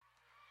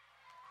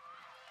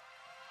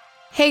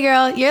Hey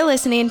girl, you're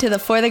listening to the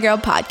For the Girl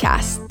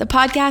podcast, the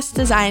podcast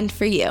designed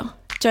for you.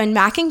 Join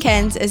Mac and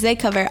Kenz as they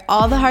cover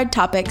all the hard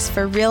topics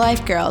for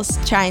real-life girls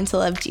trying to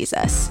love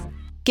Jesus.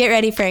 Get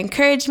ready for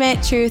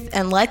encouragement, truth,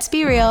 and let's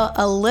be real,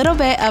 a little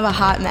bit of a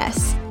hot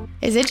mess.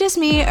 Is it just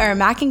me, or are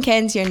Mac and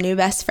Kenz your new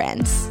best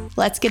friends?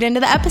 Let's get into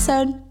the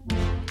episode.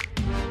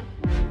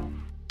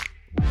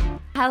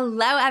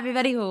 Hello,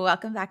 everybody.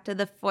 Welcome back to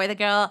the For the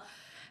Girl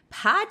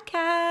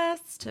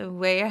podcast.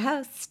 We're your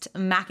host,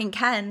 Mac and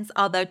Kenz.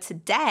 Although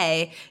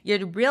today,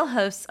 your real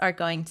hosts are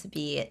going to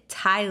be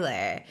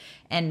Tyler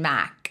and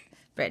Mac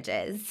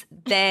Bridges.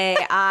 They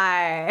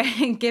are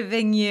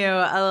giving you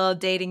a little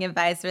dating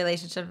advice,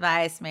 relationship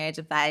advice, marriage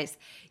advice.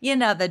 You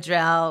know the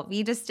drill.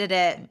 We just did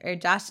it, or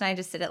Josh and I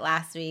just did it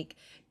last week.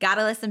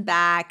 Gotta listen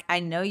back. I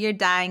know you're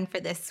dying for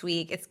this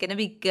week. It's going to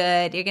be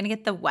good. You're going to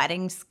get the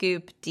wedding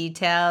scoop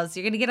details.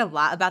 You're going to get a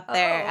lot about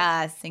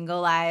their single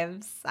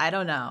lives. I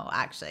don't know,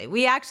 actually.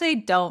 We actually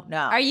don't know.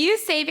 Are you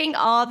saving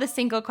all the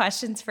single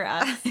questions for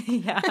us?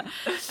 Yeah.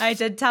 I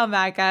did tell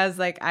Mac, I was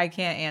like, I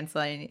can't answer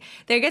any.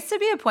 There gets to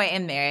be a point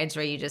in marriage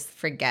where you just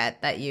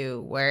forget that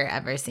you were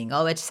ever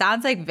single, which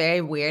sounds like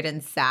very weird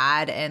and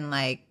sad and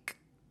like,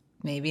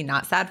 maybe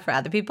not sad for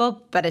other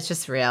people, but it's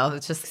just real.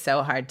 It's just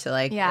so hard to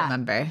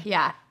remember.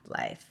 Yeah.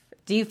 Life.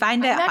 Do you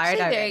find it hard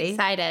already? I'm very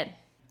excited.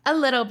 A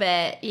little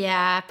bit.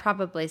 Yeah,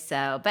 probably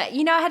so. But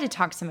I had to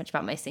talk so much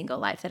about my single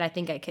life that I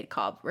think I could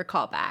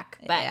recall back.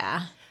 But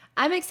yeah.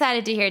 I'm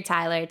excited to hear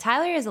Tyler.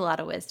 Tyler has a lot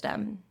of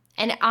wisdom.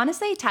 And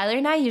honestly, Tyler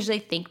and I usually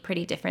think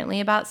pretty differently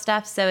about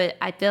stuff. So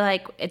I feel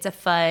like it's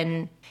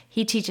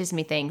he teaches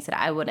me things that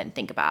I wouldn't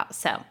think about.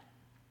 So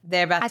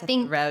they're about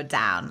to throw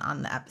down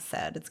on the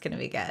episode. It's going to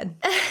be good.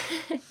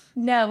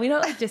 No, we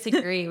don't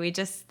disagree. We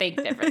just think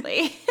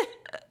differently.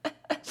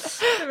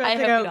 I hope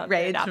you don't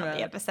rage on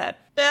the episode.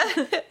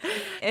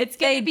 It's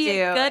going to be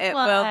a good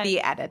one. It will be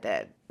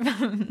edited.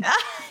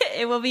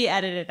 It will be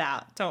edited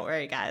out. Don't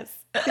worry, guys.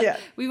 Yeah.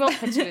 We won't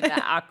put you in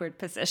that awkward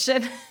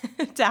position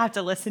to have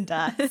to listen to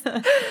us.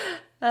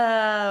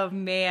 Oh,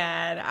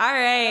 man. All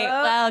right. Okay.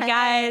 Well,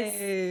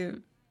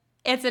 guys,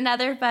 it's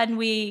another fun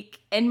week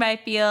in my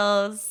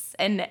feels.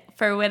 And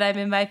for when I'm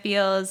in my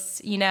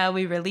feels,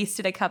 we released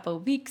it a couple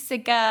weeks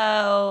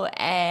ago,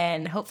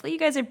 and hopefully you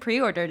guys have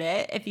pre-ordered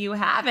it. If you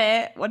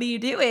haven't, what are you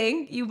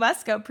doing? You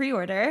must go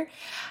pre-order.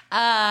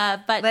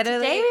 But literally,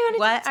 today we want to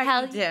what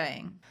tell are you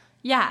doing?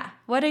 Yeah,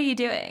 what are you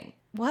doing?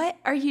 What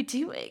are you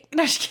doing?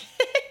 No, just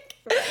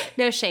kidding.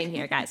 No shame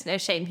here, guys. No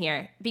shame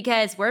here,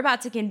 because we're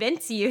about to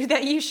convince you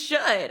that you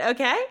should,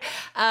 okay?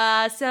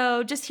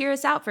 So just hear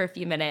us out for a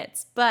few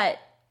minutes. But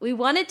we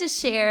wanted to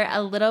share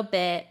a little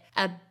bit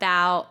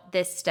about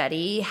this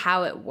study,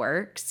 how it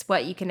works,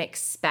 what you can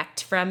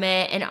expect from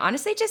it, and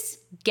honestly just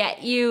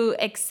get you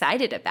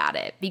excited about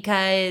it,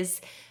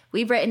 because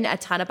we've written a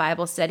ton of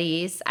Bible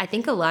studies. I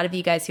think a lot of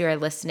you guys who are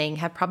listening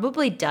have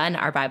probably done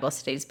our Bible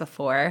studies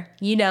before.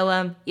 You know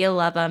them, you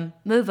love them.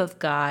 Move of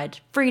God,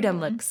 Freedom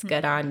Looks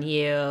Good on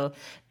You,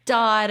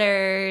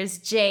 Daughters,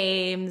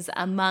 James,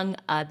 among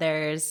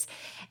others.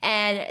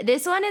 And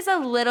this one is a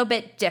little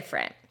bit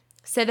different.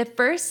 So the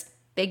first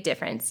big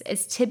difference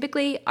is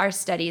typically our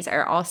studies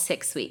are all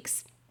 6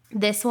 weeks.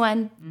 This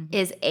one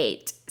is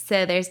 8.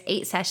 So there's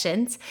 8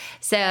 sessions.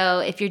 So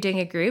if you're doing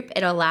a group,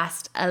 it'll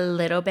last a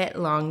little bit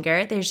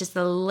longer. There's just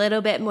a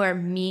little bit more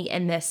meat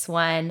in this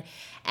one.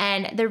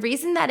 And the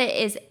reason that it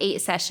is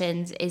 8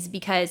 sessions is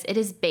because it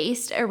is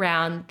based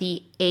around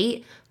the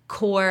 8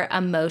 core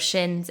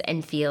emotions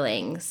and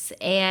feelings.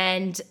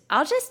 And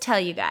I'll just tell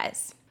you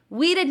guys,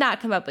 we did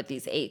not come up with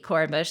these 8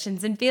 core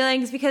emotions and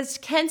feelings because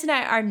Kenz and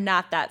I are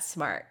not that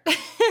smart.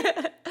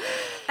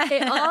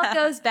 It all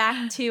goes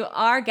back to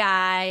our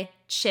guy,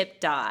 Chip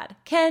Dodd.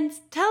 Kenz,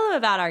 tell him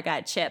about our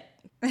guy, Chip.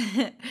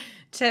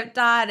 Chip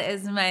Dodd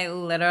is my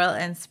literal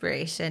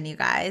inspiration, you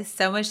guys.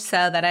 So much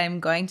so that I'm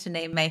going to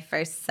name my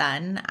first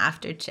son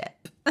after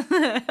Chip.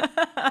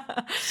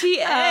 She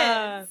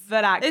is.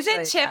 But actually,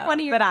 isn't Chip one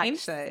of your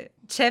names? Actually,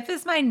 Chip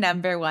is my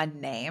number one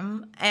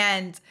name.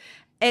 And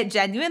it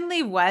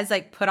genuinely was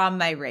put on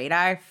my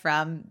radar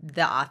from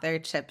the author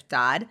Chip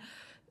Dodd.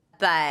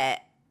 But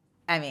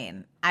I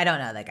mean, I don't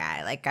know the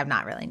guy. I'm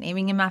not really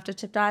naming him after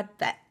Chip Dodd.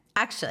 But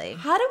actually,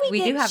 how do we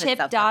get Chip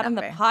Dodd on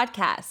the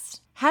podcast?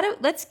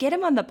 Let's get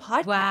him on the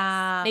podcast.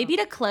 Wow. Maybe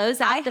to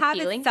close out the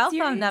feelings cell phone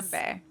series.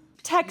 number.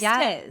 Text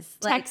him.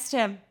 Text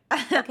him.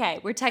 Okay,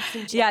 we're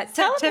texting Chip. Yeah,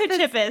 tell him who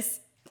Chip is.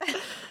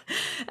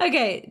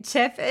 Okay,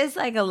 Chip is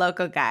a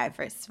local guy,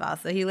 first of all.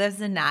 So he lives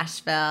in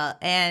Nashville.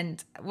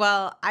 And,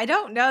 well, I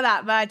don't know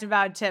that much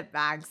about Chip,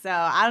 Mac. So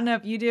I don't know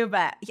if you do,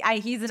 but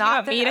he's an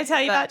author. Do you want me to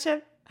tell you about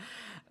Chip?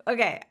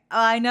 Okay,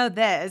 well, I know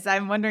this.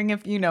 I'm wondering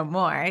if you know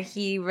more.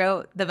 He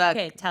wrote the book,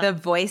 The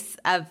Voice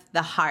of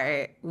the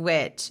Heart,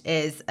 which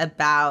is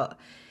about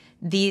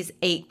these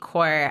 8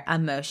 core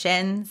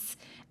emotions.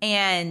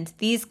 And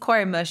these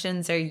core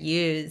emotions are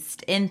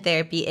used in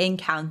therapy, in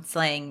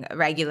counseling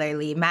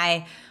regularly.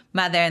 My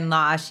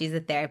mother-in-law, she's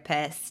a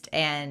therapist,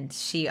 and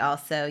she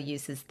also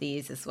uses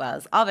these as well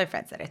as all of her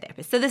friends that are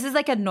therapists. So this is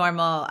a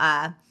normal,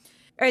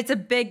 or it's a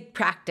big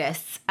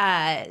practice.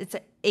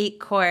 8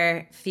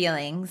 core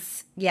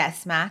feelings.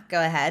 Yes, Mac, go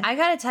ahead. I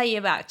got to tell you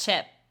about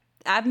Chip.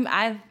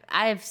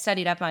 I've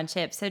studied up on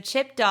Chip. So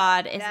Chip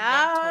Dodd is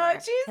a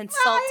mentor,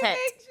 consultant,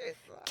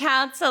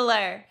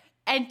 counselor,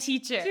 and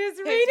teacher. She's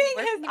reading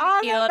his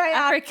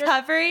autobiography.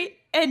 Recovery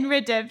and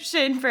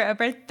redemption for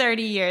over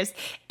 30 years.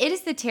 It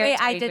is the territory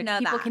I didn't where know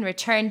people that. can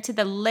return to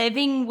the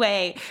living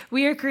way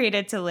we are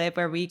created to live,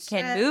 where we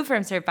can move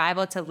from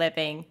survival to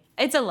living.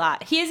 It's a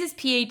lot. He has his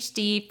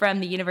PhD from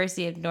the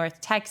University of North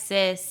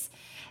Texas,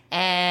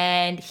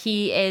 and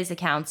he is a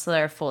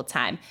counselor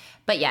full-time.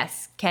 But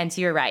yes, Kent,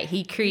 you're right.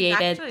 He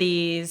created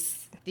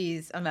these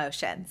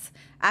emotions.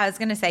 I was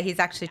going to say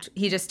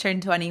he just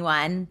turned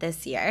 21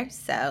 this year,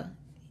 so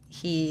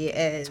he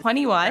is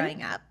 21?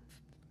 growing up.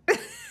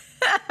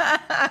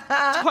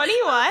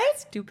 21?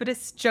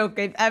 Stupidest joke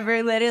I've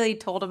ever literally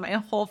told in my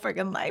whole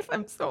friggin' life.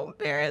 I'm so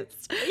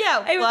embarrassed.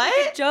 Yeah, It was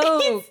like a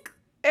joke.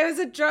 It was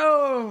a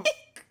joke.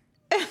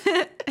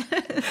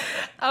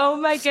 Oh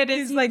my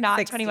goodness, he's like not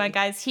 60. 21,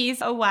 guys.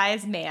 He's a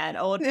wise man,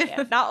 old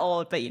man. Not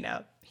old, but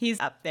he's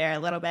up there a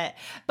little bit.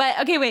 But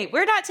okay, wait,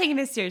 we're not taking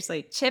this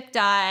seriously. Chip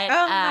Dodd.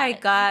 Oh my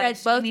God.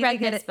 Both read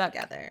this book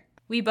together.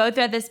 We both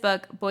read this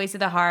book, Boys of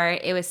the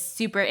Heart. It was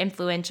super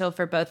influential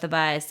for both of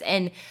us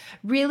and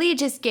really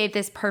just gave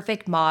this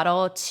perfect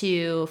model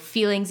to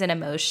feelings and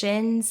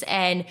emotions.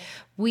 And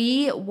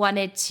we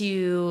wanted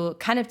to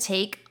kind of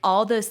take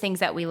all those things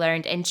that we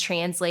learned and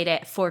translate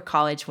it for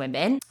college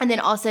women, and then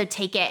also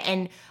take it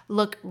and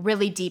look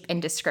really deep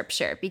into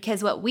scripture,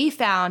 because what we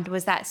found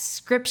was that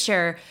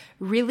scripture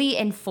really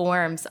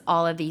informs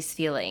all of these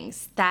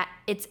feelings, that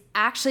it's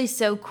actually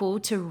so cool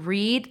to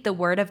read the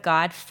word of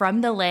God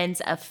from the lens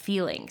of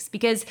feelings,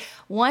 because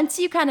once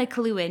you kind of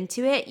clue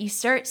into it, you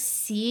start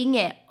seeing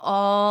it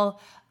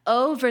all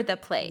over the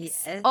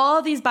place. Yes.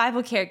 All these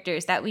Bible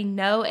characters that we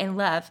know and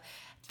love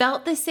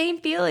felt the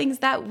same feelings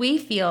that we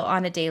feel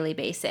on a daily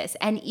basis.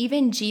 And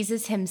even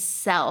Jesus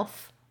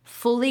himself,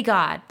 fully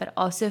God, but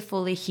also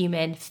fully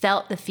human,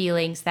 felt the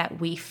feelings that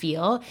we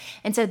feel.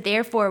 And so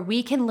therefore,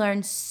 we can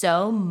learn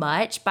so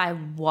much by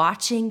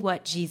watching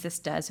what Jesus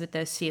does with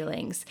those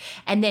feelings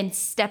and then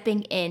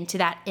stepping into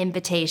that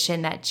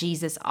invitation that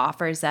Jesus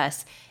offers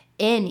us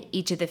in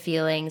each of the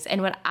feelings.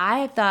 And what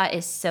I thought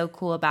is so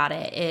cool about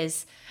it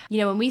is,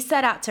 when we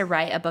set out to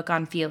write a book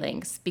on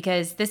feelings,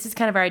 because this is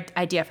kind of our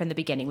idea from the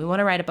beginning, we want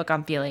to write a book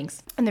on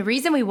feelings. And the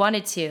reason we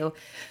wanted to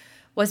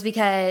was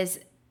because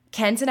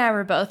Kent and I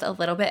were both a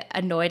little bit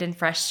annoyed and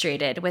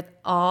frustrated with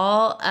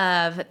all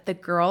of the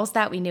girls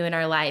that we knew in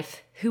our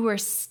life who were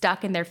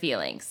stuck in their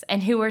feelings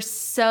and who were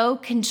so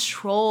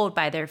controlled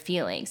by their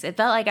feelings. It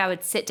felt like I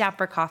would sit down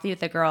for coffee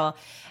with a girl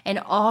and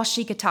all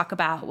she could talk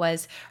about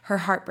was her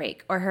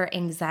heartbreak or her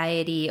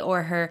anxiety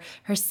or her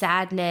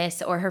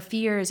sadness or her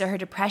fears or her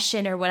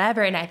depression or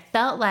whatever. And I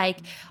felt like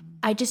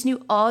I just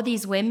knew all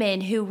these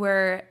women who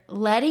were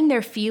letting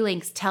their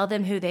feelings tell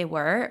them who they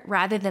were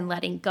rather than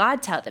letting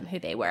God tell them who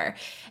they were.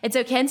 And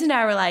so Kent and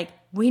I were like,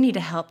 we need to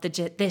help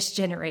this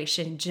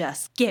generation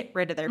just get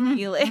rid of their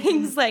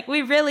feelings. Like,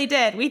 we really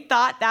did. We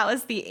thought that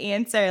was the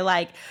answer.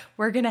 Like,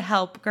 we're going to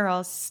help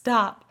girls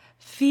stop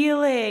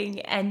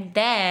feeling. And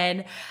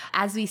then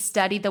as we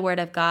studied the Word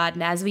of God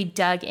and as we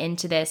dug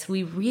into this,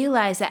 we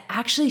realized that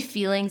actually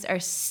feelings are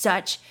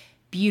such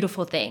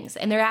beautiful things.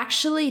 And they're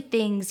actually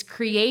things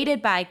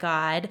created by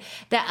God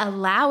that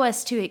allow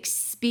us to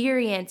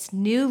experience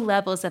new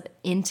levels of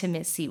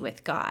intimacy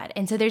with God.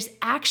 And so there's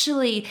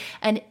actually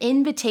an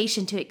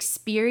invitation to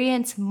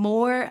experience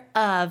more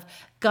of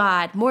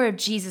God, more of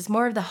Jesus,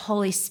 more of the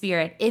Holy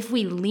Spirit if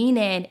we lean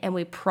in and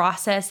we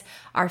process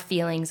our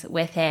feelings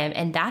with Him.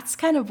 And that's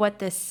kind of what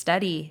this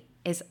study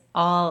is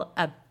all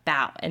about.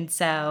 And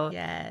so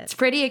It's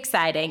pretty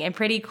exciting and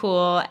pretty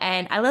cool.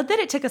 And I love that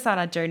it took us on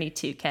a journey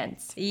too,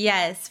 Kent.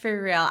 Yes,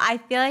 for real. I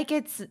feel like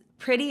it's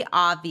pretty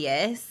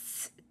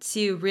obvious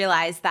to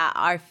realize that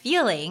our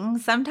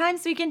feelings,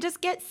 sometimes we can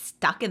just get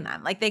stuck in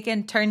them. Like, they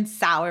can turn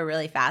sour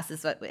really fast,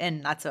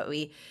 and that's what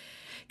we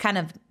kind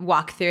of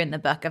walk through in the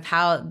book, of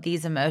how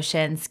these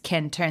emotions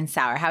can turn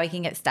sour, how we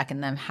can get stuck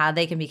in them, how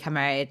they can become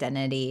our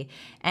identity.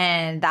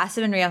 And that's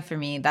been real for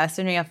me. That's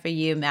been real for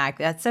you, Mac.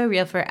 That's so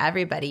real for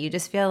everybody. You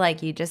just feel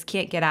like you just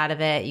can't get out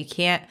of it. You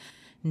can't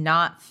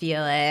not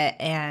feel it.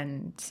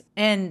 And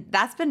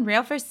that's been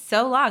real for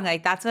so long.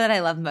 Like, that's what I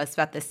love most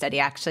about this study,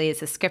 actually,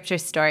 is the scripture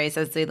stories.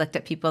 As we looked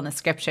at people in the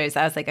scriptures,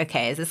 I was like,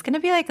 okay, is this going to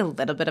be like a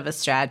little bit of a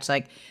stretch?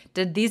 Like,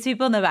 did these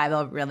people in the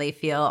Bible really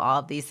feel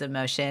all of these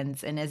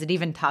emotions? And is it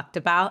even talked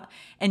about?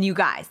 And you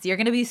guys, you're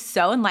going to be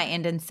so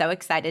enlightened and so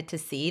excited to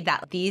see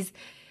that these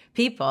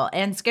people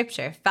in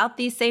scripture felt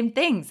these same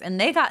things and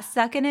they got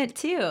stuck in it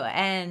too.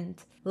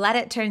 And let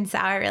it turn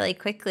sour really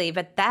quickly.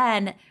 But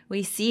then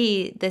we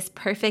see this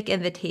perfect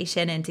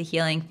invitation into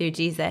healing through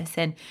Jesus.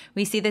 And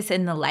we see this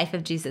in the life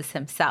of Jesus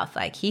himself.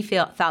 Like, he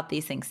felt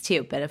these things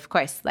too. But of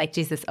course, like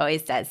Jesus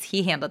always does,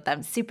 he handled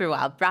them super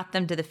well, brought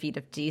them to the feet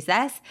of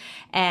Jesus.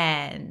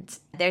 And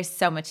there's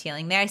so much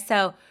healing there.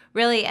 So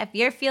really, if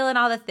you're feeling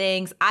all the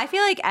things, I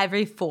feel like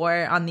every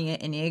 4 on the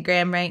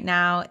Enneagram right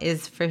now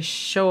is for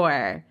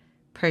sure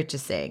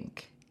purchasing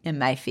in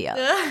my field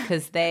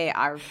because they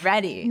are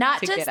ready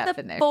not to just get up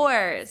the in their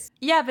fours.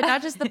 Yeah, but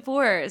not just the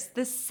fours,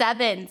 the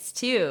sevens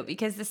too,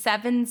 because the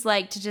sevens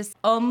like to just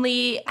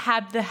only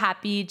have the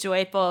happy,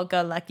 joyful,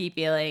 go lucky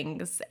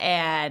feelings.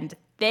 And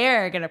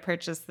they're going to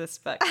purchase this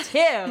book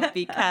too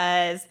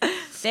because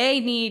they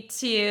need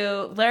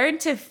to learn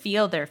to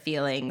feel their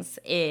feelings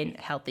in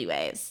healthy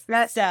ways.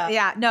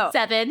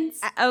 Sevens.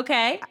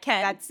 Okay.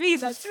 Ken. That's me.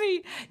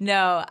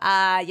 No,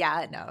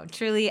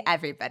 truly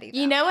everybody. Though.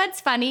 You know what's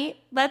funny?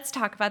 Let's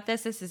talk about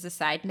this. This is a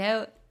side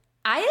note.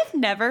 I have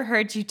never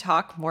heard you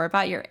talk more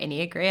about your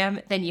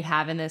Enneagram than you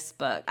have in this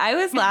book. I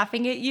was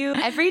laughing at you.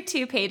 Every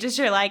 2 pages,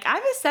 you're like,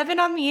 I'm a 7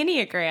 on the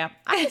Enneagram.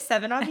 I'm a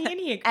 7 on the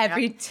Enneagram.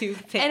 Every 2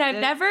 pages. And I've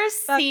never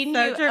seen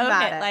so you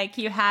dramatic. own it like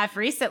you have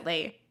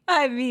recently.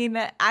 I mean,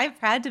 I'm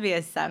proud to be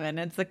a 7.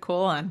 It's a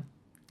cool one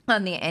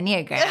on the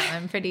Enneagram.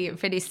 I'm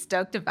pretty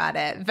stoked about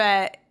it.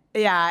 But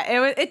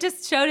yeah, it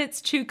just showed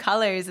its true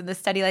colors in the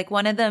study. Like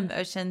one of the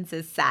emotions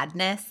is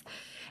sadness.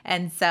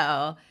 And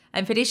so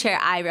I'm pretty sure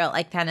I wrote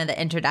like kind of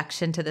the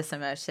introduction to this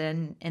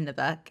emotion in the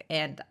book.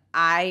 And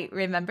I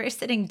remember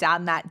sitting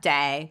down that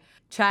day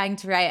trying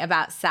to write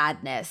about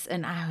sadness.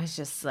 And I was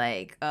just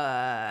like,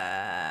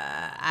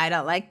 I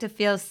don't like to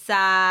feel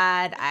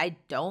sad. I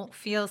don't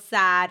feel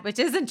sad, which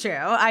isn't true.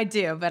 I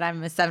do, but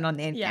I'm a 7 on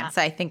the Enneagram,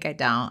 so I think I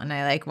don't. And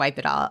I like wipe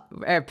it all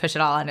or push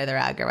it all under the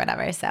rug or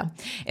whatever. So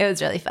it was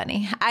really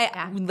funny.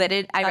 I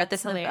wrote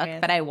this in the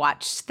book, but I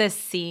watched this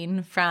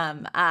scene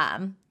from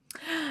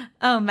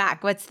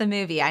Mac, what's the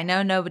movie? I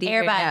know nobody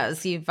here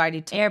knows. You've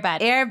already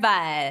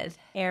Airbud.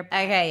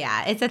 Okay,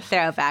 yeah. It's a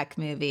throwback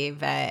movie,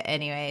 but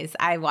anyways,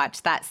 I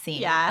watched that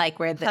scene. Yeah, like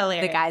where the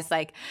guy's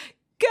like,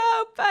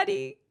 go,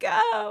 buddy,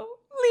 go,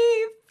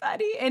 leave,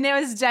 buddy. And it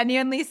was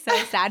genuinely so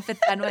sad. But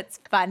then what's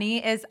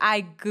funny is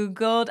I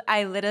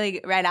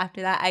literally right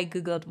after that, I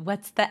Googled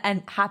what's the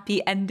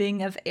happy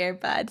ending of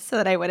Airbud so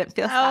that I wouldn't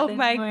feel sad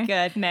anymore. Oh my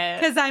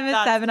goodness. Because I'm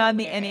a 7 on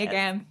the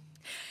Enneagram.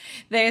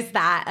 There's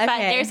that. Okay. But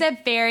there's a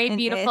very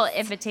beautiful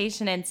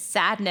invitation in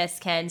sadness,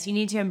 Kens. You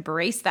need to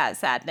embrace that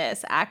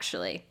sadness,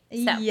 actually. So,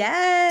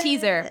 yes.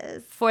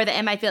 Teaser for the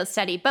Am I Field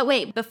study. But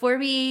wait, before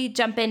we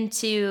jump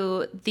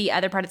into the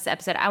other part of this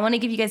episode, I want to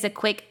give you guys a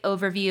quick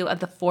overview of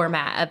the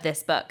format of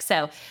this book.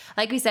 So,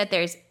 like we said,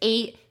 there's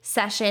 8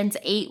 sessions,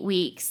 8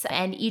 weeks,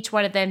 and each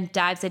one of them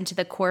dives into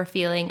the core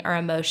feeling or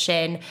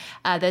emotion.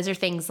 Those are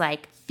things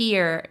like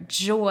fear,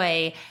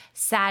 joy,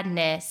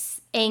 sadness,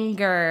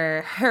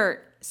 anger,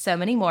 hurt, so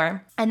many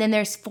more. And then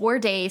there's 4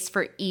 days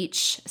for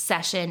each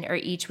session or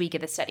each week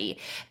of the study.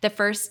 The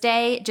first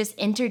day just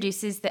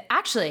introduces the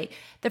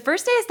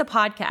first day is the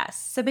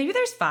podcast. So maybe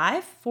there's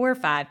 4 or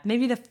 5.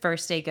 Maybe the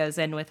first day goes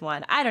in with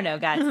 1. I don't know,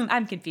 guys.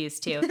 I'm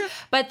confused too.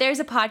 But there's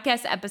a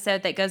podcast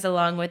episode that goes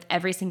along with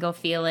every single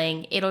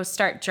feeling. It'll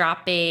start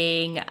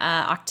dropping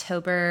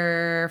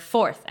October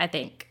 4th, I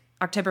think.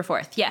 October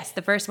 4th. Yes,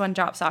 the first one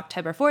drops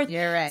October 4th.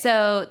 You're right.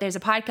 So there's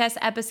a podcast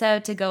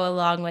episode to go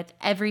along with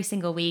every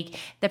single week.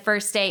 The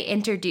first day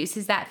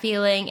introduces that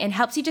feeling and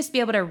helps you just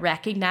be able to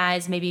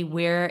recognize maybe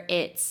where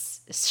it's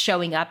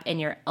showing up in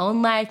your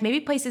own life,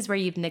 maybe places where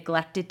you've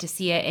neglected to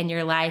see it in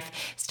your life.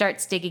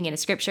 Starts digging into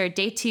scripture.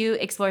 Day 2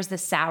 explores the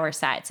sour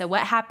side. So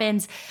what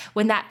happens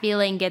when that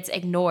feeling gets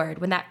ignored,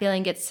 when that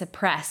feeling gets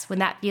suppressed, when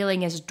that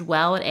feeling is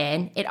dwelled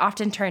in, it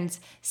often turns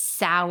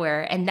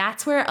sour. And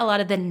that's where a lot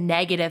of the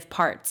negative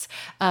parts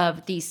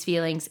of these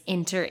feelings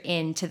enter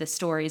into the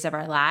stories of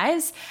our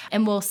lives.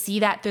 And we'll see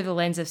that through the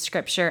lens of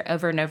scripture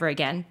over and over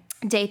again.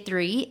 Day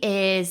 3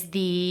 is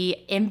the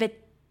invitation.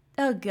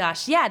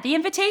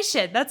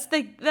 That's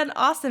an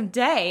awesome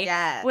day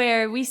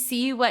where we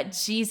see what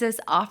Jesus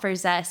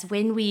offers us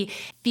when we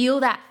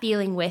feel that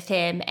feeling with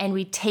him and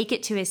we take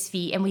it to his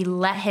feet and we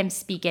let him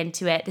speak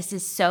into it. This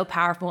is so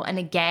powerful. And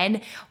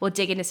again, we'll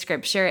dig into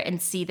scripture and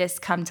see this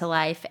come to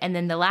life. And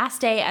then the last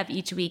day of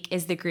each week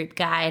is the group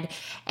guide.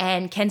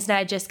 And Ken's and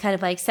I just kind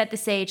of like set the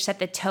stage, set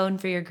the tone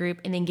for your group,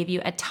 and then give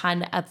you a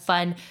ton of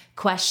fun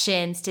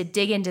questions to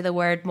dig into the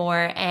word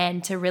more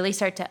and to really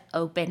start to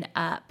open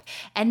up.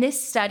 And this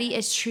study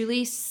is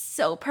truly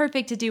so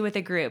perfect to do with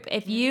a group.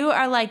 If you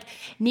are like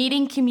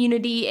needing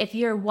community, if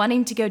you're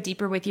wanting to go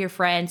deeper with your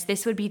friends,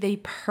 this would be the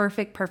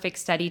perfect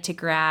study to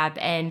grab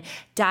and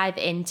dive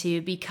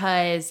into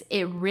because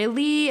it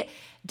really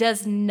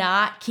does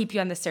not keep you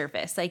on the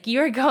surface. Like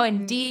you're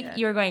going deep,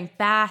 you're going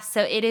fast.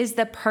 So it is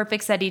the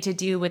perfect study to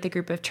do with a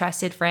group of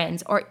trusted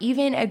friends or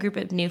even a group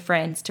of new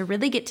friends to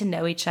really get to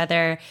know each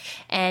other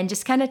and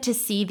just kind of to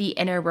see the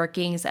inner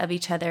workings of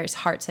each other's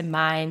hearts and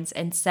minds.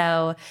 And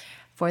so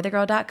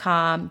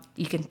forthegirl.com,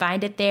 you can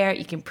find it there.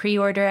 You can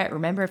pre-order it.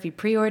 Remember, if you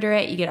pre-order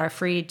it, you get our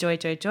free Joy,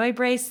 Joy, Joy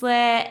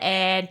bracelet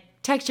and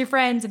text your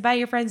friends, invite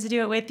your friends to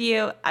do it with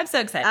you. I'm so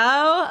excited.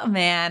 Oh,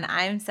 man,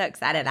 I'm so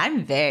excited.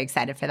 I'm very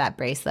excited for that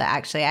bracelet,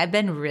 actually. I've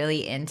been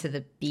really into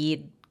the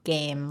bead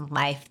game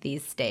life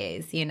these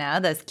days, you know,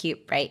 those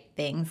cute, bright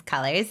things,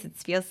 colors. It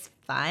feels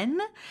fun.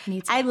 Me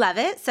too. I love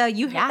it. So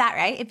you heard that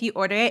right. If you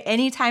order it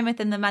anytime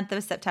within the month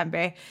of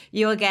September,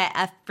 you will get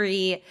a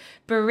free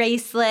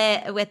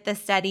bracelet with the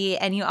study.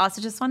 And you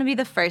also just want to be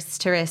the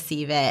first to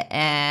receive it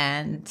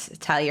and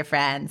tell your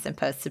friends and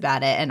post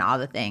about it and all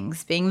the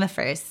things. Being the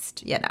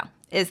first, you know,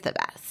 is the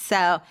best.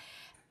 So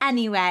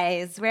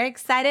anyways, we're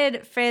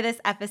excited for this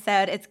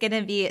episode. It's going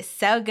to be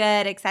so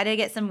good. Excited to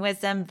get some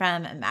wisdom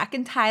from Mac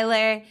and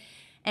Tyler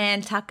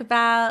and talk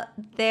about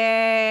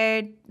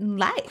their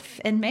life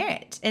and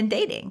marriage and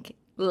dating.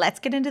 Let's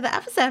get into the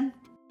episode.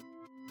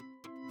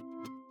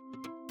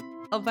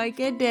 Oh my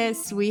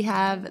goodness, we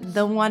have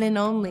the one and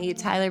only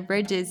Tyler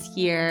Bridges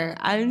here.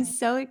 I'm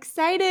so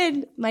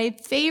excited. My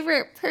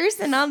favorite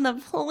person on the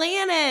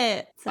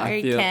planet.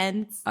 Sorry,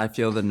 Ken. I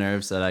feel the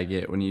nerves that I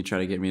get when you try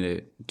to get me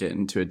to get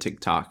into a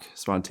TikTok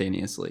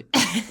spontaneously.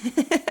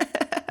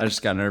 I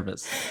just got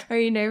nervous. Are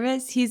you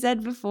nervous? He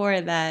said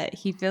before that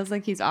he feels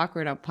like he's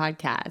awkward on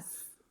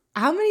podcasts.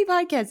 How many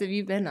podcasts have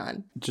you been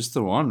on? Just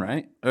the one,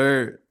 right?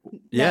 Or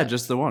yeah, No,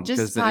 just the one.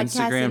 Just the podcasts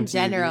Instagram in TV.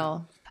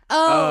 general.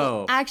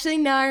 Oh. Actually,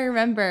 now I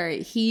remember.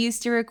 He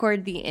used to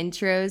record the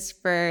intros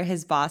for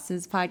his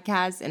boss's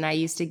podcast, and I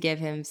used to give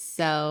him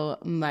so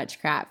much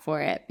crap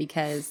for it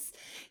because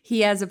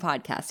he has a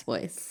podcast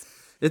voice.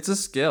 It's a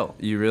skill.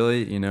 You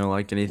really,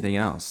 like anything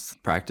else,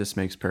 practice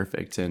makes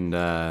perfect. And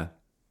it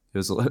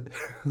was it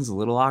was a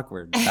little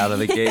awkward out of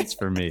the gates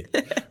for me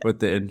with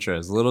the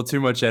intros. A little too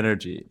much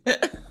energy.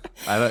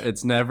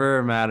 It's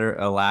never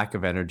a lack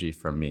of energy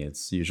from me.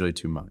 It's usually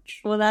too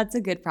much. Well, that's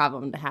a good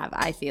problem to have,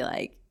 I feel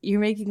like. You're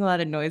making a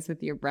lot of noise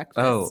with your breakfast.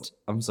 Oh,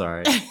 I'm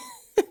sorry.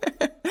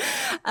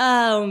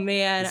 Oh,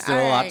 man. Still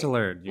All a lot right. to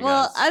learn, you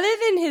Well, guys. other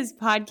than his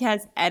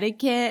podcast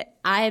etiquette,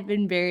 I have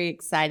been very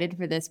excited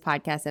for this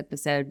podcast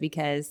episode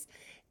because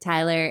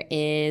Tyler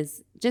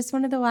is just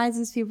one of the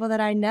wisest people that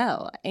I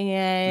know.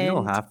 And You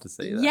don't have to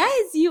say that.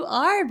 Yes, you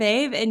are,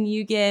 babe. And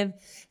you give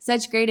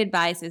such great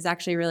advice. It was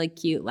actually really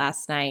cute.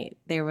 Last night,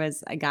 there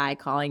was a guy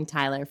calling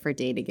Tyler for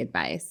dating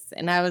advice.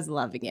 And I was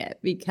loving it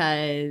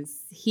because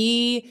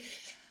he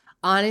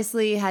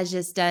honestly has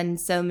just done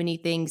so many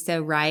things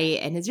so right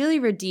and has really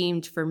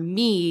redeemed for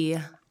me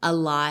a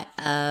lot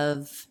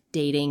of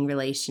dating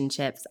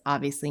relationships.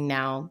 Obviously,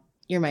 now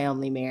you're my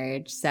only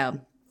marriage. So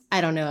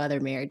I don't know other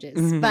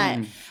marriages, but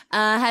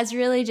has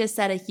really just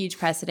set a huge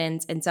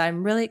precedent. And so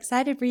I'm really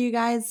excited for you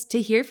guys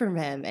to hear from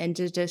him and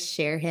to just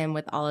share him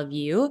with all of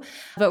you.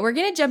 But we're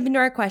going to jump into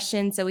our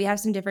questions. So we have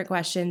some different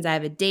questions. I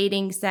have a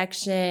dating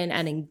section,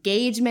 an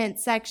engagement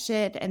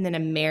section, and then a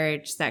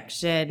marriage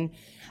section.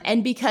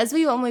 And because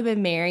we've only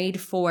been married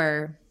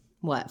for,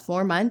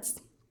 4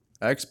 months?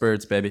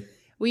 Experts, baby.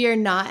 We are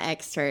not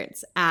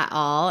experts at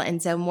all.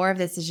 And so more of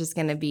this is just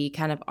going to be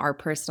kind of our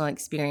personal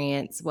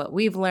experience, what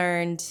we've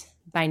learned.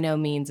 By no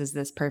means is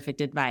this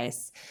perfect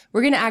advice.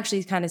 We're going to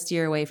actually kind of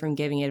steer away from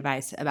giving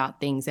advice about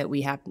things that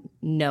we have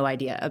no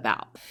idea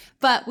about.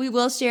 But we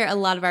will share a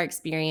lot of our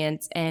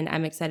experience, and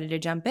I'm excited to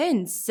jump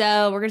in.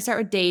 So we're going to start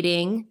with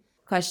dating.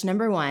 Question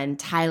number 1,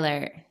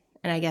 Tyler,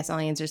 and I guess I'll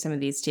answer some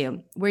of these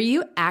too. Were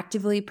you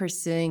actively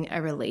pursuing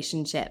a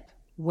relationship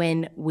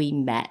when we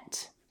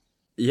met?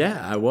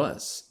 Yeah, I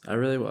was. I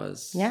really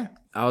was. Yeah.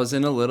 I was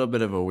in a little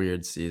bit of a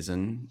weird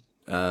season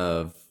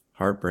of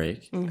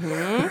heartbreak.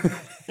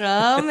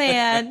 Oh,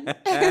 man.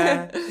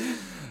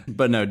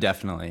 But no,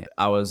 definitely.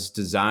 I was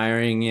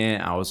desiring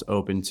it. I was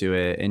open to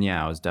it. And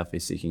yeah, I was definitely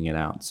seeking it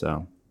out.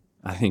 So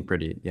I think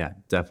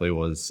definitely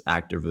was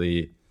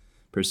actively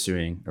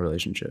pursuing a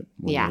relationship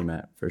when we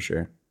met, for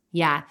sure.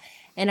 Yeah.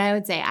 And I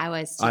would say I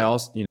was too. I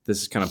also,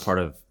 this is kind of part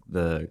of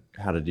the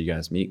how did you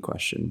guys meet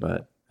question,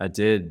 but I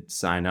did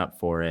sign up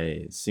for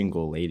a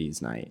single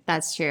ladies night.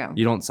 That's true.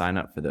 You don't sign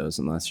up for those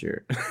unless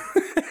you're...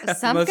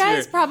 Some unless guys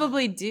you're-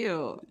 probably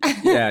do.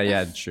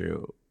 Yeah,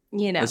 true.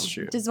 That's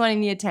true. Just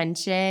wanting the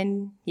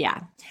attention.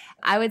 Yeah.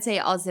 I would say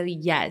also,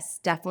 yes,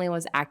 definitely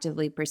was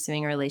actively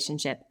pursuing a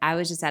relationship. I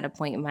was just at a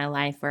point in my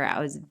life where I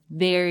was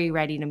very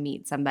ready to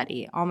meet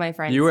somebody. All my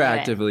friends You were knew it.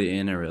 actively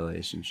in a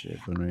relationship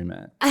when we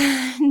met.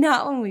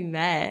 Not when we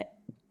met.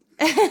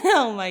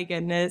 Oh my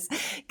goodness.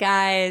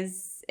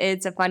 Guys,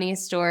 it's a funny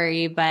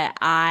story, but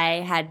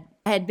I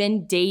had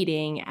been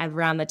dating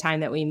around the time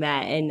that we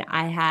met, and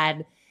I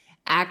had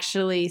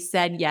actually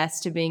said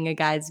yes to being a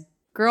guy's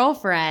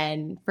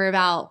girlfriend for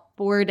about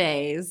 4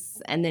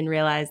 days and then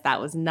realized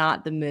that was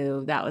not the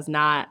move. That was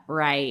not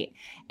right.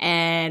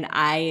 And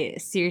I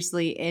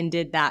seriously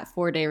ended that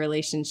 4-day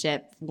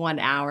relationship 1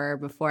 hour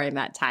before I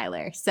met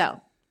Tyler. So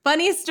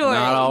funny story.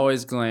 Not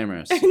always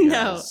glamorous. you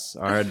No. guys.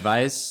 Our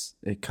advice,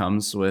 it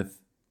comes with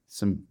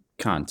some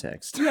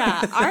context.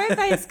 Yeah, our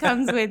advice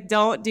comes with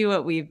don't do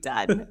what we've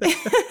done.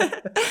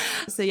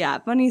 So yeah,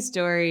 funny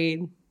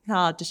story.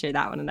 I'll have to share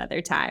that one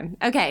another time.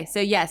 Okay, so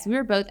yes, we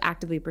were both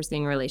actively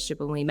pursuing a relationship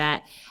when we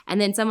met.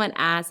 And then someone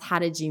asked, how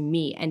did you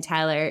meet? And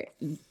Tyler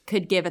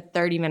could give a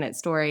 30-minute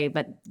story,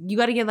 but you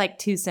got to give like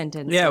 2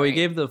 sentences. Yeah, we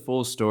gave the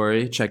full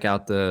story. Check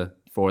out the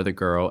For the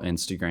Girl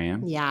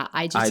Instagram. Yeah,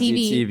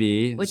 IGTV.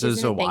 IGTV. Which this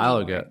is a while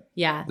ago.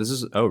 Yeah.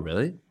 Oh,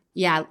 really?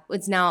 Yeah,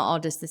 it's now all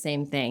just the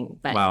same thing.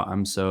 But Wow,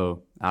 I'm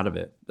so out of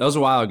it. That was a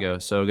while ago,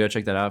 so go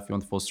check that out if you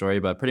want the full story.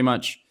 But pretty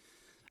much,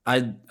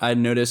 I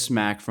noticed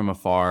Mac from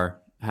afar.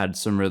 Had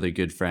some really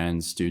good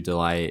friends do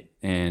Delight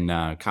in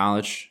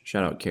college.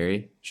 Shout out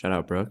Carrie. Shout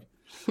out Brooke.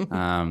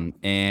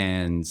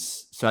 And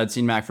so I'd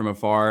seen Mac from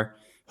afar.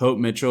 Hope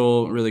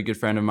Mitchell, really good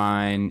friend of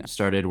mine,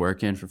 started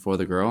working for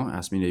the Girl,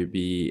 asked me to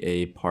be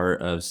a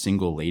part of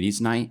Single Ladies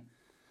Night.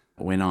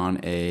 Went on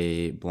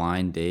a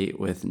blind date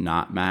with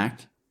not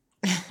Mac.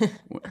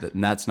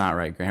 And that's not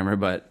right grammar,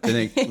 but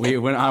I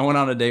went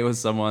on a date with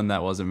someone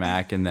that wasn't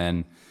Mac, and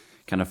then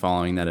kind of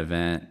following that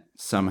event,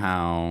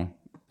 somehow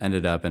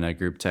ended up in a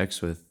group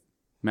text with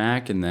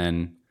Mac, and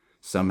then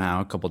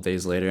somehow a couple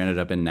days later ended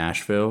up in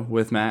Nashville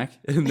with Mac.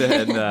 And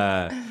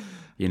then,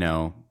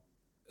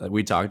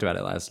 we talked about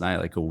it last night,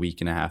 like a week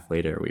and a half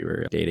later, we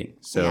were dating.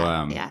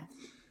 So,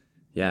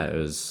 it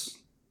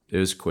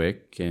was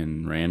quick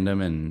and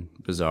random and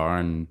bizarre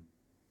and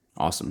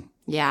awesome.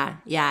 Yeah.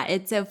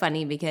 It's so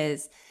funny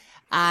because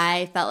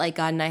I felt like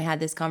God and I had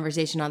this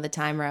conversation all the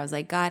time where I was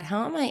like, God,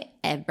 how am I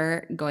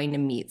ever going to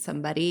meet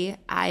somebody?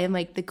 I am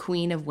like the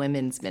queen of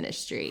women's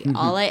ministry.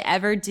 All I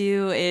ever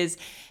do is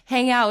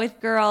hang out with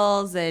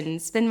girls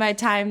and spend my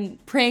time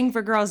praying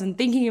for girls and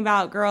thinking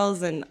about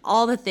girls and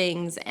all the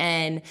things.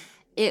 And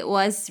it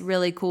was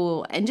really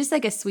cool and just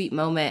like a sweet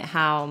moment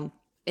how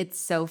it's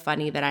so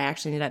funny that I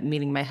actually ended up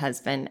meeting my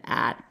husband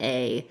at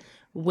a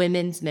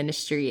women's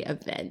ministry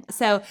event.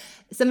 So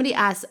somebody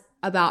asked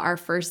about our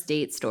first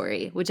date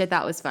story, which I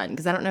thought was fun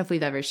because I don't know if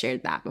we've ever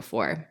shared that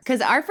before.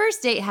 Because our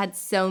first date had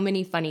so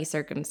many funny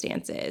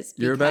circumstances.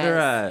 You're better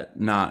at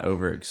not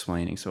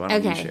over-explaining, so why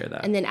don't you share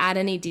that? And then add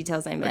any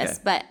details I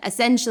missed. Okay. But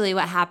essentially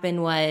what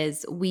happened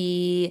was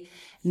we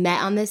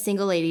met on this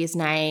Single Ladies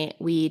Night.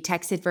 We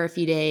texted for a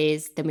few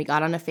days. Then we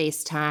got on a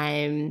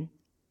FaceTime.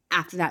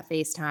 After that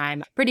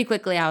FaceTime, pretty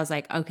quickly I was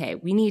like, okay,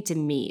 we need to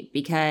meet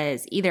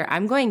because either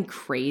I'm going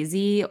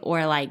crazy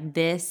or like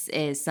this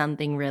is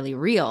something really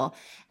real.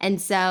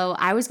 And so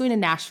I was going to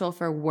Nashville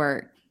for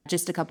work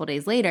just a couple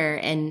days later,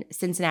 and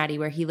Cincinnati,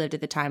 where he lived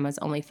at the time, was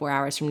only 4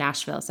 hours from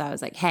Nashville. So I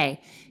was like,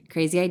 hey,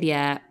 crazy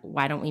idea.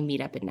 Why don't we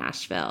meet up in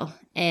Nashville?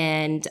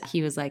 And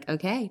he was like,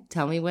 okay,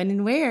 tell me when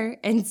and where.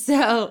 And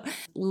so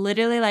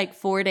literally like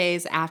 4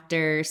 days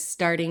after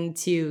starting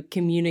to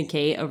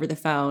communicate over the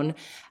phone,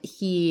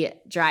 he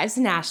drives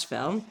to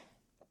Nashville.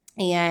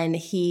 And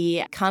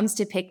he comes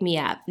to pick me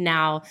up.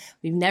 Now,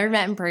 we've never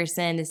met in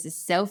person. This is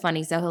so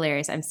funny, so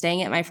hilarious. I'm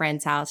staying at my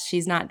friend's house.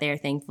 She's not there,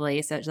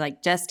 thankfully. So it's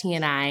like just he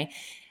and I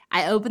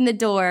open the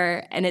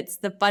door, and it's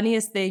the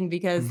funniest thing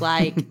because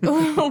like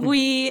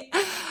we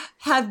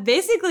have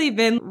basically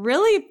been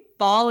really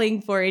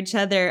falling for each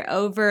other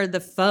over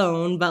the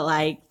phone, but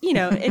like,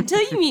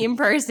 until you meet in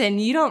person,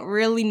 you don't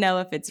really know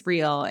if it's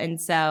real. And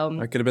so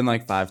I could have been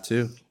like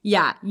 5'2".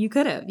 Yeah, you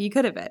could have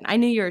been. I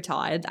knew you were tall.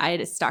 I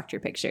had stalked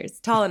your pictures.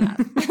 Tall enough.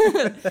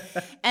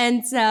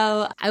 And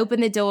so I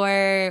open the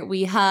door,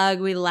 we hug,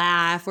 we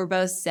laugh. We're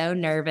both so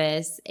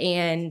nervous.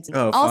 And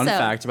fun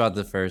fact about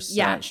the first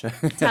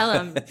tell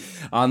him.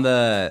 On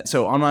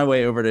my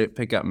way over to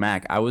pick up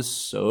Mac, I was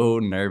so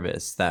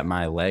nervous that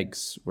my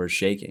legs were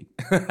shaking.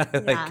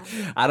 I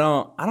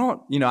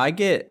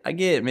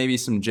get maybe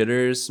some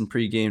jitters, some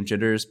pregame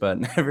jitters, but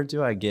never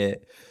do I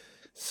get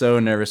so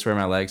nervous where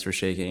my legs were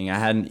shaking. I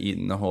hadn't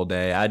eaten the whole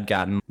day. I'd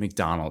gotten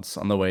McDonald's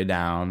on the way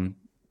down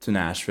to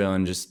Nashville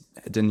and just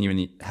didn't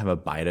even have a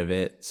bite of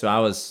it. So I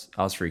was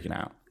freaking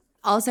out.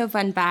 Also,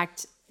 fun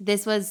fact,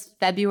 this was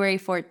February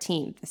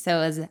 14th.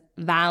 So it was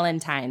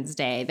Valentine's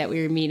Day that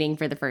we were meeting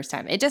for the first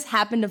time. It just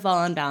happened to fall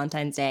on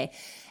Valentine's Day.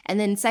 And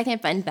then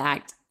second fun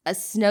fact, a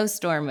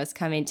snowstorm was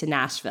coming to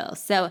Nashville.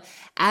 So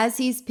as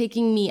he's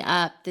picking me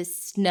up, the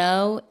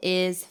snow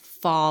is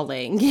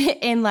falling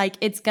and like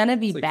it's gonna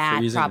be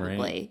bad probably.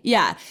 Rain.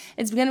 Yeah,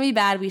 it's gonna be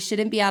bad. We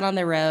shouldn't be out on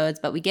the roads,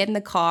 but we get in the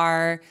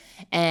car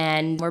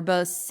and we're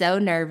both so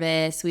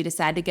nervous. We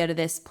decide to go to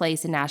this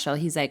place in Nashville.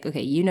 He's like,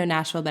 okay, you know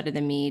Nashville better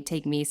than me.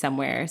 Take me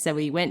somewhere. So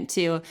we went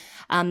to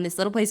this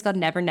little place called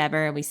Never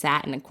Never. We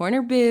sat in a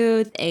corner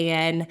booth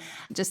and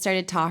just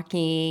started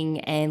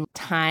talking, and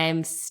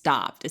time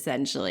stopped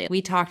essentially.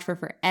 We talked for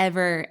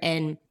forever,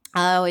 and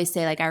I always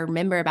say, like, I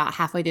remember about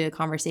halfway through the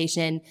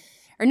conversation,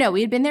 or no,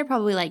 we had been there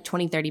probably like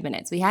 20, 30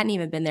 minutes. We hadn't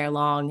even been there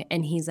long.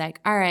 And he's like,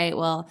 all right,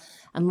 well,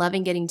 I'm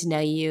loving getting to know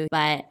you,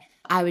 but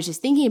I was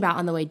just thinking about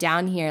on the way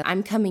down here,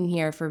 I'm coming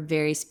here for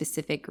very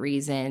specific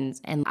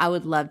reasons. And I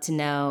would love to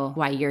know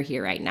why you're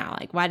here right now.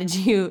 Like, why did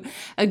you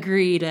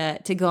agree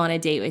to go on a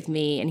date with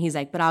me? And he's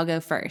like, but I'll go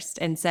first.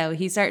 And so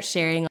he starts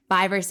sharing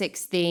 5 or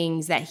 6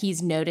 things that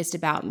he's noticed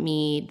about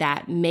me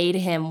that made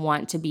him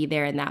want to be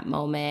there in that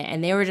moment.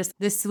 And they were just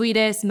the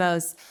sweetest,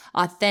 most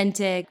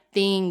authentic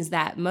things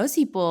that most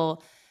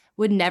people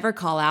would never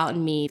call out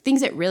in me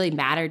things that really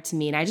mattered to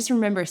me. And I just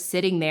remember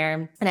sitting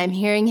there and I'm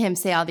hearing him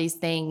say all these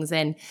things.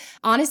 And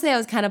honestly, I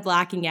was kind of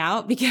blacking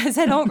out because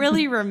I don't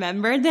really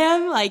remember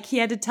them. Like he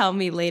had to tell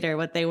me later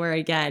what they were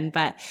again.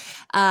 But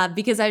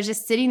because I was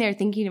just sitting there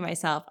thinking to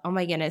myself, oh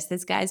my goodness,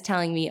 this guy's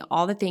telling me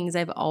all the things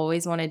I've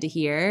always wanted to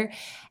hear.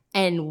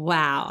 And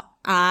wow,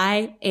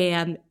 I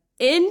am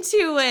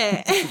into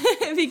it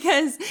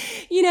because,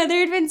 there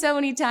had been so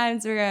many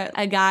times where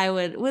a guy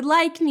would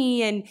like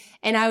me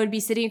and I would be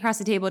sitting across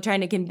the table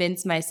trying to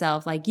convince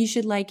myself like, you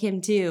should like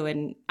him too.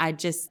 And I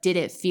just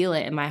didn't feel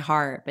it in my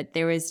heart, but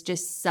there was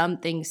just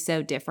something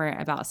so different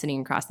about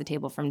sitting across the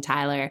table from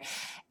Tyler.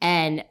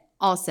 And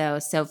also,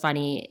 so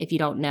funny, if you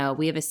don't know,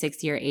 we have a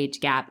 6-year age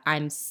gap.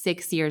 I'm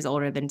 6 years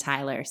older than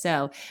Tyler.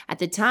 So at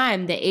the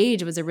time, the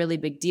age was a really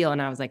big deal.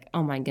 And I was like,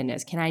 oh my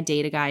goodness, can I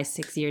date a guy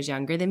 6 years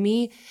younger than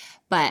me?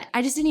 But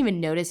I just didn't even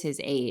notice his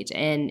age.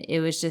 And it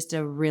was just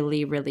a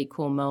really, really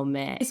cool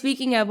moment.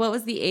 Speaking of, what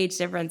was the age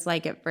difference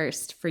like at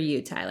first for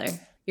you, Tyler?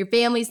 Your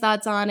family's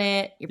thoughts on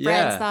it, your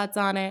friends' thoughts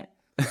on it?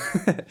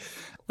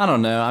 I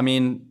don't know. I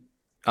mean,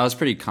 I was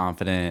pretty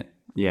confident.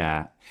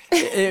 Yeah.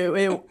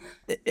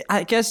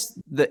 I guess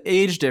the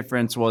age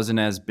difference wasn't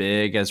as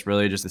big as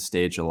really just the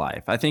stage of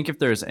life. I think if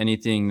there's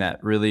anything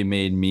that really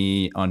made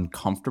me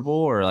uncomfortable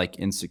or like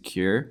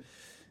insecure,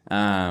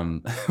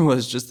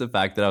 was just the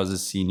fact that I was a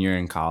senior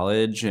in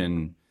college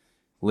and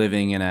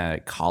living in a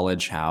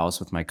college house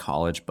with my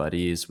college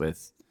buddies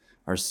with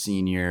our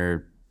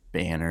senior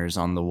banners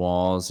on the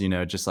walls,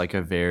 just like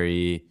a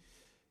very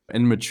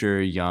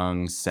immature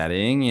young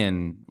setting.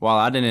 And while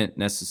I didn't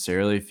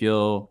necessarily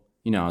feel,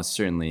 I was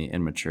certainly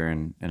immature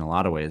in a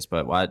lot of ways,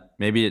 but I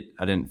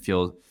didn't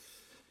feel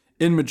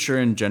immature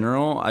in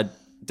general. I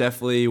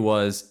definitely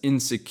was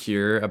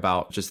insecure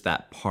about just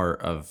that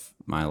part of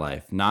my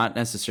life, not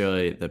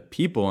necessarily the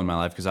people in my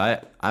life, because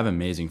I have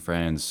amazing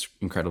friends,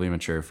 incredibly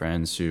mature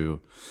friends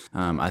who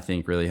I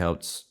think really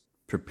helped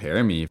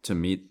prepare me to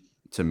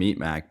meet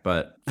Mac.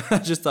 But I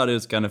just thought it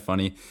was kind of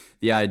funny,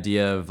 the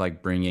idea of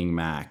like bringing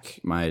Mac,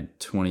 my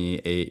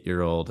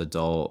 28-year-old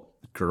adult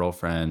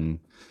girlfriend,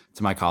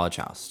 to my college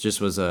house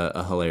just was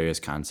a hilarious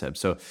concept.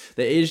 So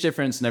the age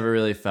difference never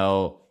really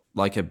felt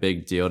like a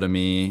big deal to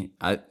me.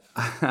 I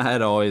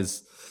had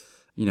always,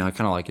 I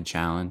kind of like a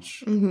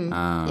challenge.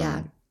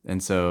 Yeah.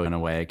 And so in a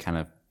way, it kind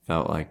of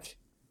felt like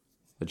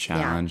a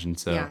challenge. And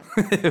so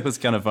it was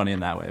kind of funny in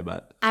that way.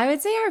 But I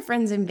would say our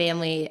friends and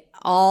family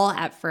all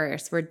at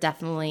first were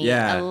definitely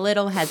a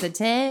little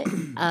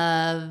hesitant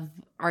of,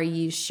 are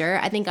you sure?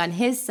 I think on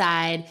his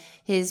side,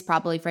 his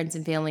probably friends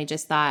and family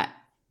just thought,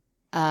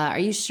 are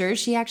you sure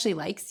she actually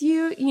likes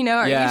you?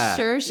 Are you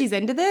sure she's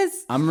into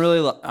this? I'm really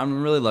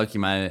lucky.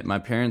 My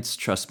parents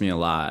trust me a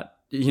lot.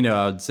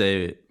 I would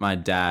say my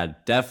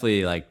dad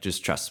definitely like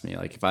just trusts me.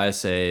 Like if I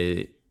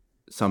say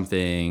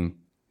something,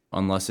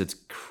 unless it's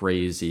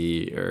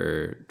crazy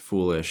or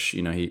foolish,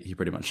 he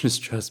pretty much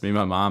just trusts me.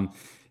 My mom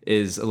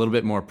is a little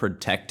bit more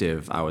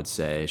protective, I would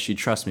say. She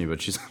trusts me,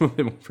 but she's a little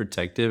bit more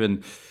protective.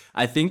 And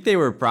I think they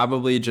were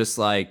probably just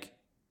like,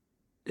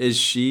 is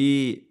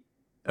she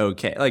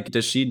okay? Like,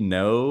 does she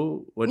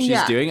know what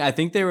she's doing? I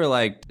think they were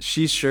like,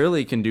 she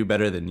surely can do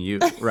better than you,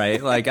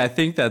 right? Like, I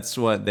think that's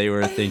what they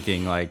were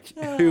thinking. Like,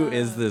 who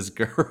is this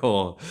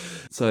girl?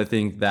 So I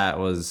think that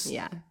was...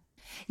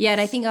 Yeah,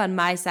 and I think on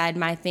my side,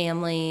 my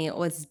family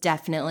was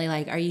definitely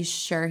like, are you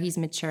sure he's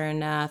mature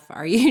enough?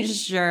 Are you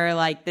sure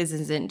like this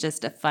isn't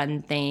just a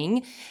fun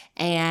thing?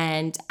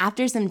 And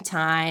after some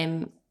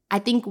time, I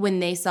think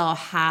when they saw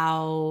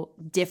how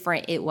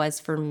different it was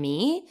for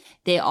me,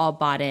 they all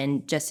bought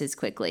in just as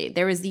quickly.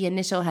 There was the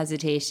initial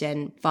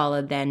hesitation,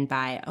 followed then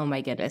by, oh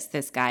my goodness,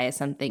 this guy is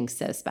something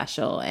so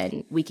special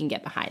and we can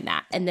get behind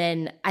that. And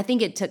then I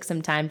think it took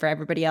some time for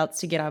everybody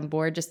else to get on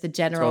board, just the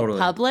general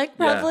public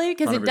probably,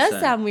 because it does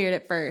sound weird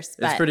at first.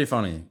 But it's pretty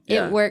funny.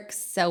 It works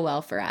so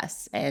well for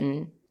us.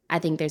 And I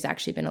think there's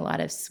actually been a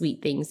lot of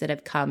sweet things that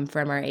have come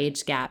from our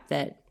age gap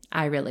that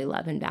I really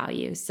love and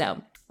value.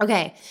 So...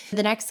 okay,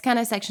 the next kind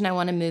of section I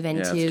want to move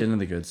into. Yeah, let's get into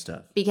the good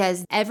stuff.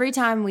 Because every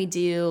time we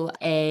do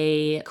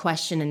a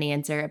question and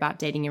answer about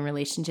dating and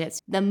relationships,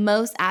 the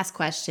most asked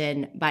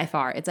question by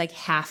far, it's like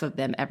half of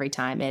them every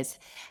time, is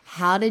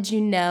how did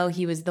you know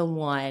he was the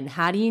one?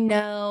 How do you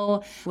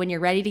know when you're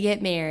ready to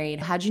get married?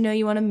 How do you know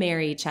you want to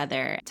marry each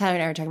other? Tyler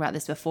and I were talking about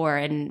this before,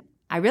 and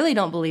I really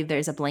don't believe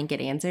there's a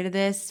blanket answer to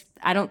this.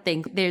 I don't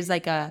think there's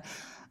like a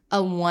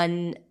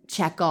one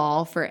check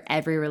all for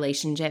every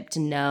relationship to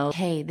know,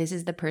 hey, this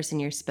is the person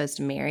you're supposed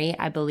to marry.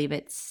 I believe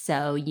it's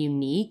so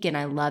unique. And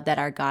I love that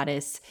our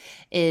goddess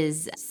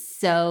is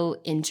so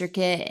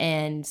intricate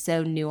and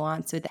so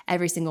nuanced with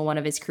every single one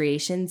of his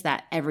creations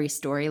that every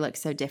story looks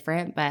so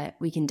different. But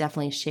we can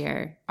definitely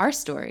share our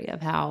story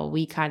of how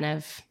we kind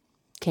of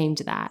came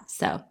to that.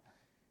 So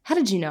how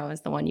did you know I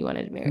was the one you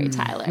wanted to marry,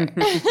 Tyler?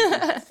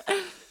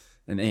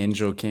 An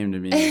angel came to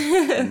me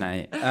at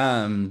night.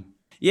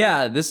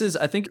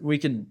 I think we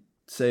could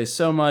say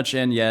so much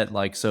and yet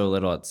like so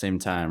little at the same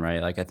time,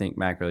 right? Like I think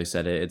Mac really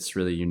said it. It's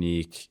really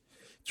unique.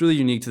 It's really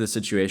unique to the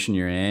situation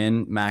you're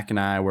in. Mac and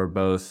I were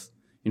both,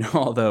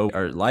 although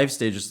our life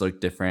stages look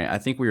different, I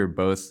think we were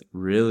both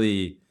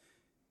really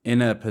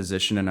in a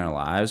position in our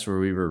lives where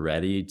we were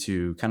ready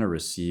to kind of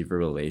receive a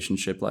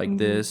relationship like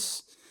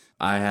this.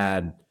 I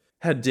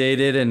had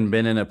dated and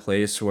been in a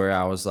place where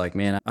I was like,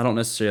 man, I don't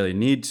necessarily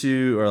need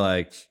to, or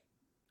like,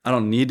 I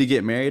don't need to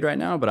get married right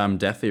now, but I'm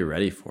definitely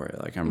ready for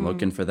it. Like, I'm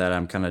looking for that.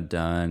 I'm kind of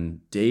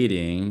done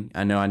dating.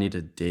 I know I need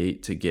to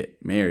date to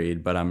get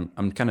married, but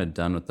I'm kind of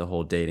done with the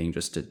whole dating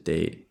just to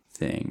date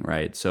thing,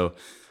 right? So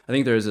I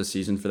think there is a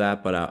season for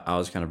that, but I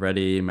was kind of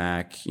ready.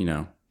 Mac,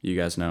 you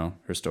guys know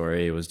her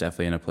story. It was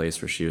definitely in a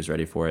place where she was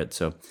ready for it.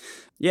 So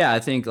yeah, I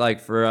think like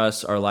for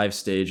us, our life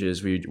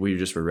stages, we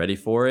just were ready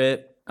for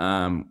it.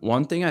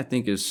 One thing I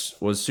think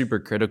was super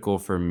critical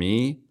for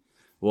me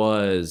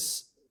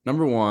was,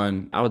 number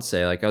one, I would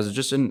say like I was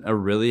just in a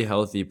really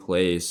healthy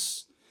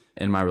place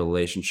in my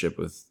relationship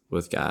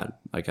with God.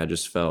 Like I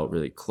just felt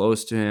really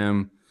close to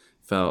him,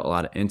 felt a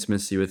lot of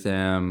intimacy with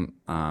him,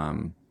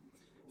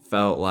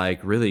 felt like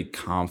really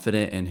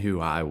confident in who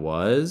I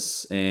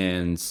was,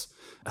 and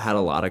had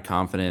a lot of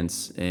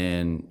confidence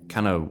in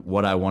kind of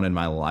what I wanted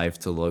my life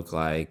to look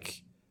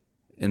like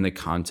in the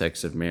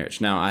context of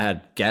marriage. Now, I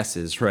had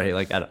guesses, right?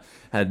 Like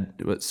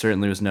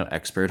certainly was no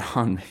expert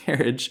on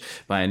marriage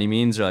by any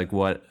means, or like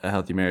what a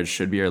healthy marriage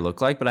should be or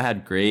look like, but I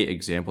had great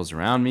examples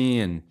around me,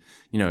 and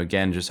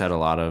again, just had a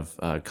lot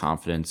of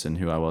confidence in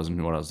who I was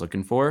and what I was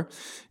looking for.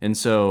 And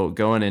so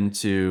going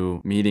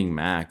into meeting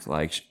Mac,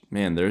 like,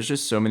 man, there's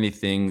just so many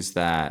things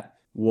that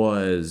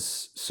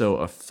was so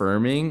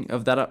affirming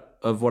of that,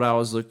 of what I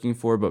was looking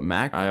for. But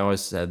Mac, I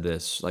always said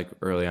this like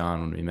early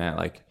on when we met,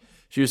 like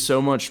she was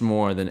so much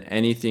more than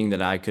anything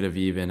that I could have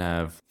even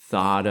have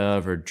thought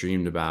of or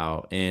dreamed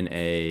about in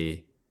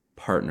a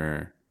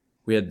partner.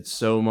 We had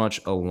so much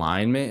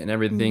alignment in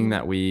everything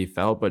that we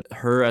felt, but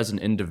her as an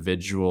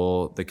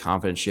individual, the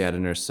confidence she had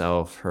in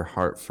herself, her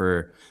heart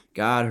for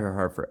God, her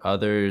heart for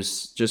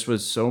others, just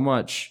was so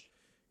much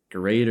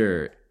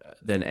greater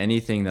than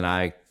anything that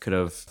I could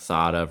have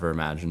thought of or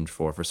imagined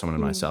for someone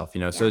in myself,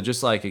 So it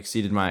just like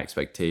exceeded my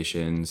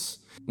expectations.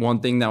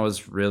 One thing that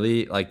was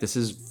really like, this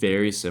is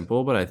very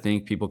simple, but I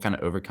think people kind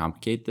of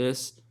overcomplicate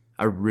this.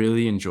 I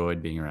really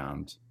enjoyed being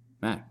around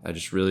Mac. I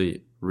just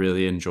really,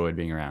 really enjoyed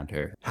being around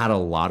her. Had a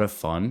lot of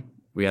fun.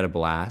 We had a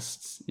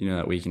blast.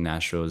 That week in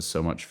Nashville was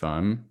so much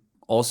fun.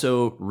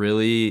 Also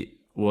really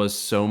was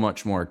so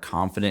much more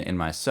confident in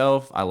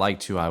myself. I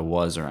liked who I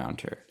was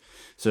around her.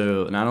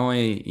 So not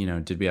only,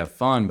 did we have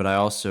fun, but I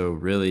also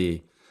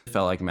really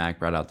felt like Mac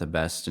brought out the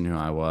best in who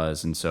I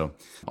was. And so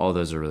all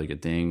those are really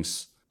good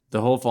things.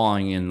 The whole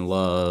falling in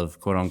love,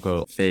 quote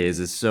unquote, phase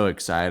is so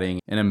exciting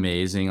and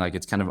amazing. Like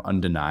it's kind of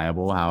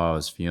undeniable how I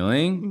was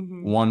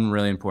feeling. One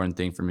really important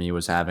thing for me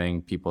was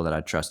having people that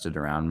I trusted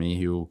around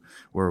me who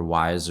were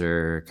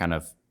wiser kind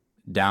of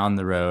down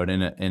the road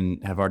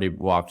and have already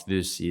walked through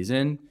this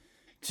season,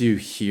 to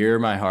hear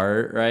my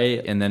heart,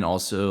 right? And then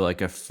also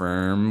like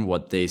affirm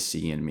what they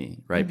see in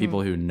me, right?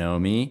 People who know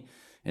me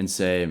and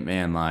say,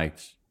 man, like,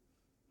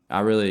 I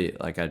really,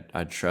 like,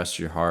 I trust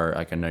your heart.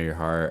 Like, I know your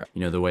heart.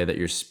 The way that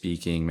you're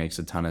speaking makes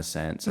a ton of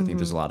sense. I think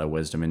there's a lot of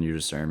wisdom in your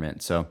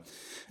discernment. So,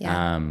 those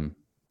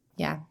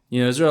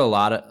are a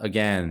lot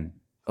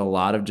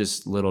of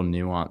just little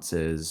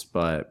nuances,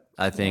 but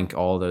I think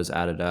all those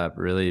added up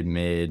really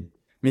made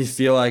me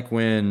feel like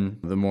when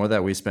the more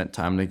that we spent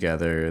time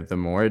together, the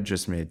more it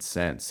just made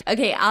sense.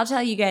 Okay, I'll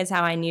tell you guys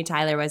how I knew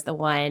Tyler was the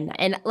one.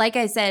 And like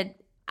I said,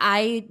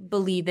 I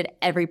believe that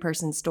every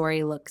person's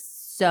story looks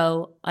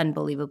so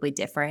unbelievably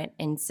different.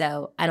 And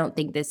so I don't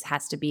think this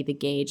has to be the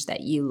gauge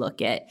that you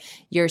look at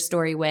your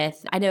story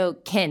with. I know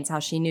Ken's, how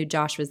she knew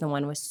Josh was the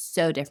one, was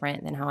so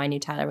different than how I knew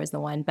Tyler was the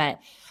one. But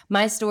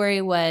my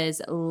story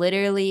was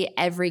literally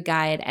every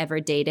guy I'd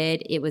ever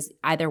dated. It was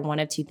either one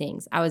of two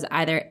things. I was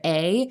either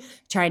A,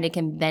 trying to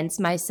convince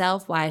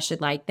myself why I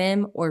should like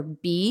them, or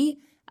B,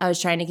 I was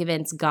trying to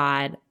convince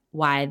God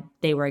why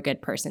they were a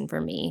good person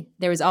for me.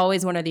 There was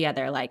always one or the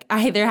other. Like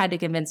I either had to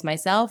convince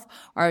myself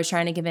or I was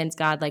trying to convince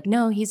God, like,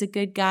 no, he's a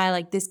good guy.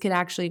 Like this could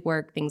actually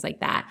work, things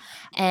like that.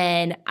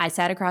 And I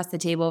sat across the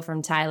table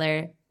from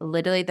Tyler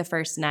literally the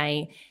first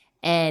night.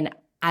 And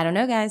I don't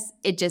know, guys,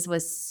 it just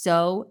was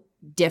so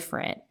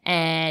different.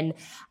 And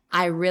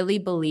I really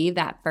believe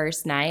that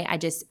first night,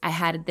 I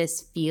had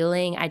this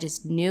feeling. I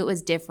just knew it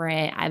was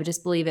different. I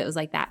just believe it was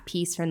like that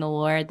peace from the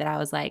Lord that I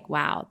was like,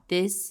 wow,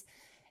 this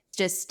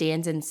just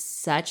stands in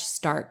such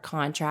stark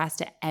contrast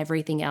to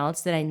everything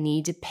else that I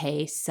need to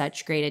pay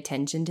such great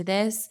attention to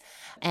this.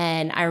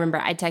 And I remember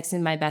I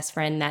texted my best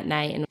friend that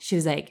night and she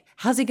was like,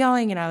 how's it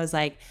going? And I was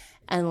like,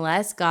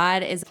 unless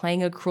God is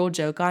playing a cruel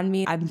joke on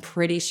me, I'm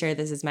pretty sure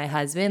this is my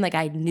husband. Like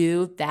I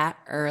knew that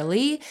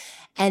early.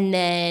 And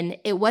then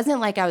it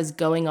wasn't like I was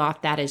going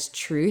off that as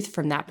truth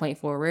from that point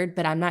forward,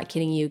 but I'm not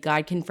kidding you.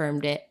 God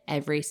confirmed it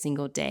every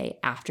single day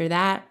after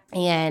that.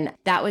 And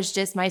that was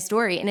just my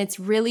story. And it's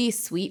really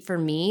sweet for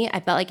me.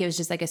 I felt like it was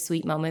just like a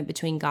sweet moment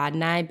between God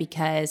and I,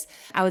 because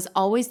I was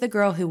always the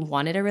girl who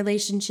wanted a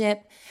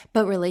relationship,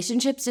 but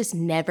relationships just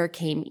never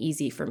came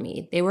easy for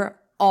me. They were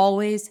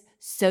always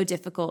so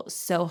difficult,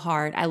 so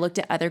hard. I looked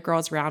at other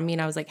girls around me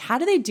and I was like, how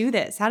do they do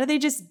this? How do they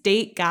just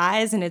date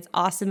guys and it's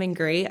awesome and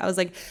great? I was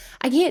like,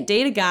 I can't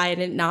date a guy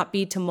and it not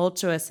be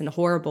tumultuous and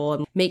horrible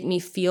and make me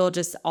feel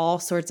just all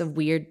sorts of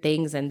weird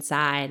things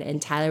inside.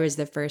 And Tyler was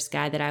the first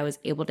guy that I was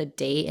able to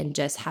date and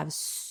just have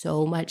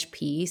so much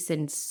peace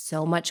and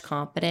so much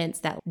confidence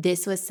that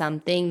this was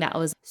something that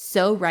was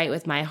so right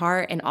with my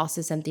heart and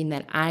also something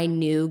that I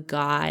knew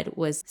God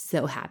was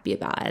so happy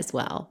about as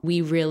well.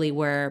 We really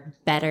were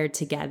better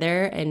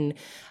together, and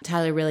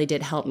Tyler really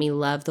did help me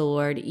love the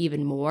Lord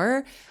even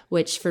more,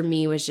 which for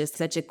me was just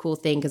such a cool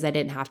thing because I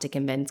didn't have to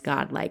convince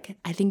God, like,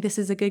 I think this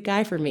is a good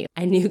guy for me.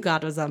 I knew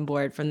God was on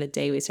board from the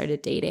day we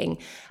started dating,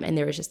 and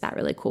there was just that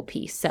really cool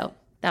piece. So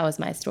that was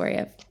my story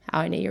of how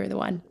I knew you were the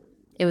one.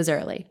 It was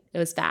early. It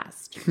was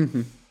fast.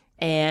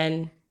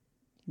 And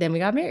then we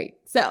got married.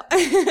 So,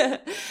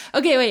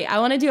 okay, wait, I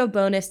want to do a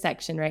bonus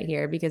section right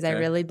here because I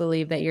really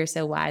believe that you're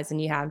so wise and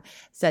you have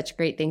such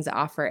great things to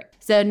offer.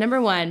 So,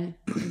 number one,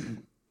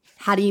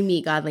 how do you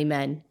meet godly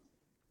men?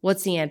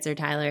 What's the answer,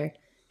 Tyler?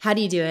 How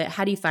do you do it?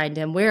 How do you find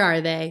them? Where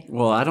are they?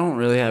 Well, I don't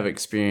really have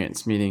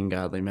experience meeting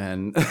godly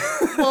men.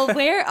 Well,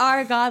 where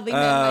are godly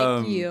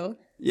men like you?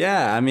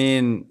 Yeah, I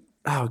mean,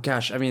 oh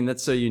gosh, I mean,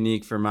 that's so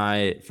unique for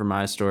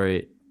my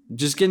story.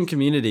 Just get in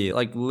community,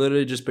 like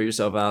literally just put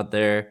yourself out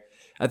there.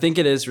 I think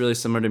it is really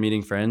similar to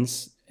meeting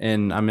friends.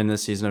 And I'm in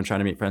this season of trying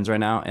to meet friends right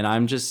now. And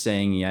I'm just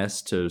saying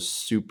yes to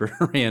super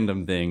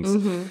random things.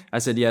 Mm-hmm. I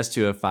said yes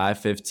to a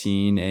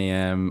 5:15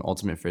 a.m.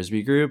 Ultimate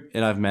Frisbee group.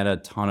 And I've met a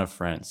ton of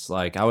friends.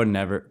 Like I would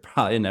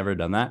probably never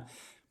done that.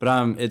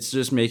 But it's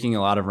just making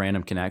a lot of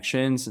random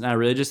connections. And I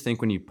really just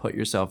think when you put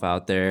yourself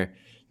out there,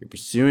 you're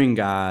pursuing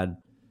God,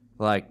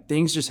 like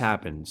things just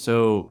happen.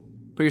 So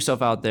put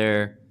yourself out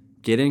there,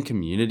 get in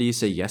community,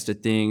 say yes to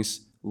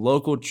things.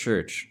 Local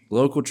church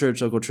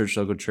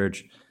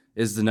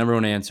is the number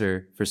one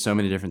answer for so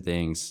many different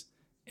things.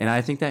 And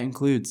I think that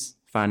includes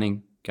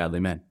finding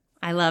godly men.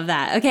 I love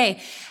that. Okay.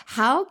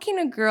 How can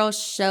a girl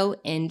show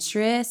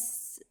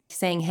interest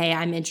saying, hey,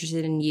 I'm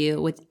interested in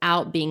you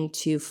without being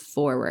too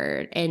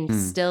forward and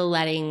still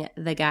letting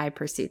the guy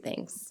pursue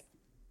things?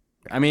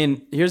 I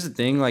mean, here's the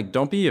thing, like,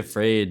 don't be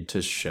afraid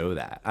to show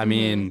that. I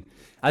mean,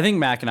 I think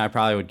Mac and I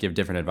probably would give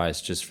different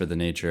advice just for the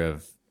nature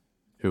of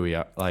who we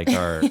are, like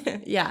our,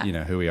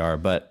 who we are.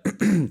 But,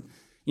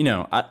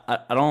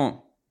 I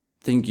don't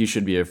think you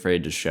should be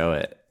afraid to show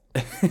it.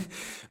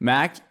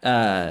 Mac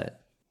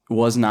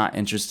was not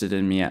interested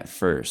in me at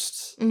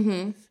first,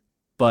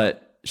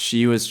 but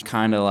she was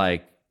kind of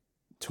like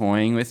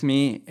toying with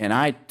me, and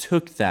I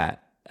took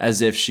that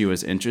as if she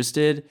was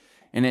interested,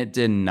 and it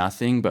did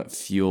nothing but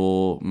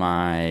fuel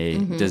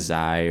my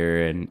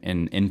desire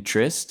and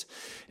interest.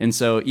 And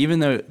so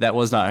even though that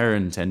was not her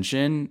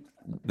intention,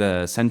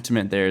 the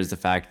sentiment there is the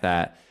fact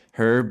that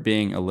her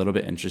being a little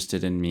bit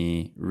interested in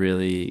me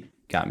really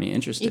got me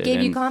interested. It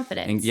gave you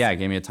confidence. And it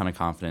gave me a ton of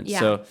confidence. Yeah.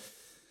 So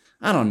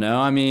I don't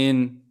know. I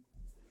mean,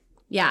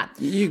 yeah,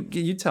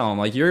 you tell them,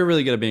 like, you're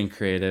really good at being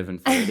creative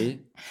and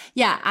flirty.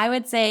 Yeah, I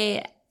would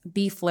say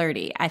be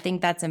flirty. I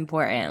think that's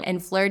important.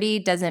 And flirty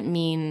doesn't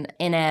mean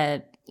in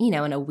a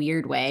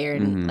weird way or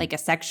in like a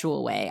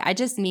sexual way. I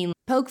just mean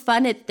poke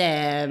fun at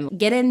them,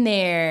 get in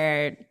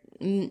there,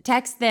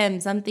 text them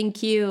something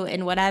cute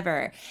and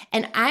whatever.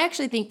 And I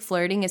actually think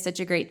flirting is such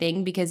a great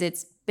thing because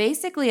it's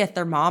basically a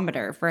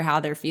thermometer for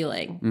how they're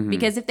feeling.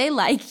 Because if they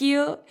like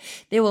you,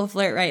 they will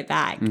flirt right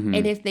back.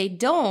 And if they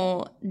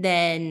don't,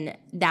 then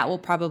that will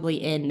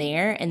probably end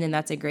there. And then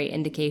that's a great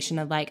indication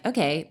of like,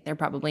 okay, they're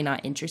probably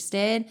not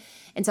interested.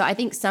 And so I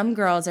think some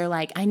girls are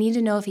like, I need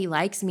to know if he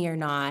likes me or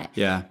not.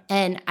 Yeah.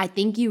 And I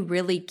think you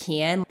really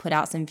can put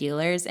out some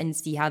feelers and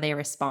see how they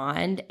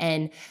respond.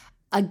 And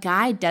a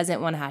guy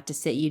doesn't want to have to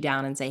sit you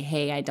down and say,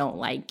 hey, I don't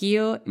like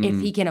you,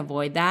 if he can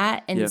avoid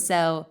that. And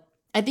so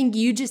I think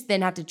you just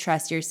then have to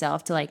trust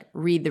yourself to like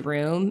read the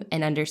room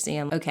and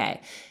understand,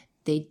 okay,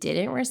 they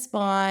didn't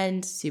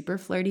respond super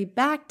flirty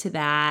back to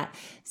that.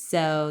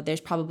 So there's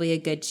probably a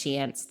good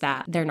chance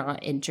that they're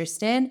not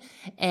interested.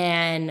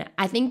 And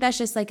I think that's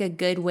just like a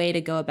good way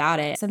to go about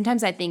it.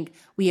 Sometimes I think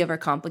we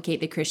overcomplicate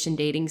the Christian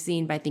dating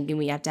scene by thinking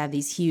we have to have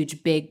these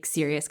huge, big,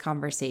 serious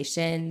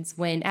conversations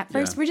when at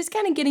first we're just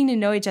kind of getting to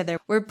know each other.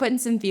 We're putting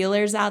some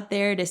feelers out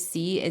there to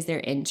see is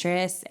there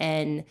interest.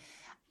 And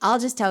I'll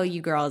just tell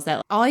you girls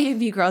that all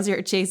of you girls who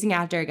are chasing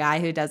after a guy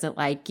who doesn't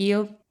like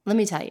you, let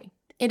me tell you,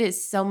 it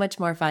is so much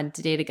more fun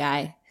to date a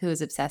guy who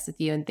is obsessed with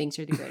you and thinks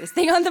you're the greatest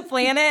thing on the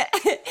planet.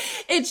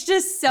 It's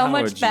just so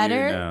much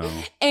better.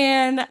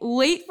 And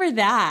wait for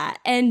that.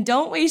 And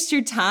don't waste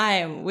your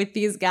time with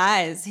these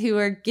guys who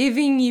are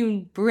giving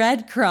you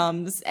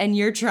breadcrumbs and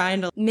you're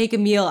trying to make a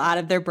meal out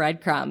of their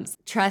breadcrumbs.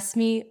 Trust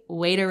me,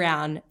 wait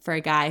around for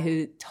a guy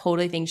who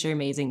totally thinks you're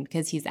amazing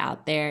because he's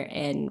out there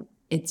and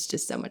it's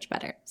just so much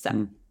better.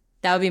 So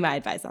that would be my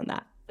advice on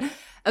that.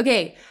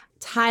 Okay,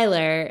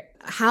 Tyler,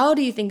 how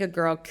do you think a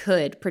girl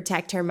could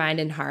protect her mind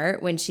and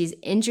heart when she's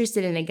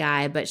interested in a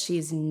guy, but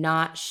she's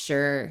not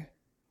sure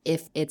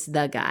if it's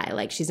the guy?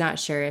 Like she's not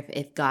sure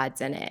if God's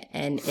in it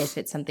and if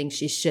it's something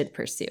she should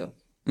pursue.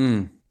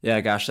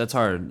 Yeah, gosh, that's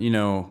hard.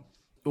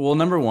 Well,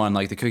 number one,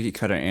 like the cookie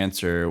cutter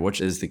answer,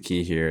 which is the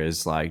key here,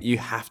 is like you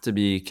have to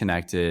be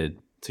connected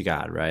to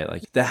God, right?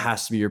 Like that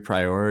has to be your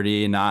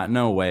priority, not in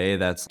a way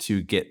that's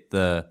to get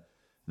the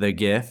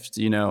gift.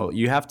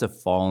 You have to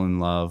fall in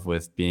love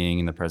with being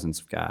in the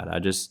presence of God.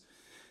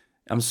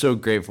 I'm so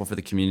grateful for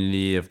the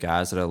community of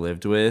guys that I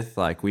lived with.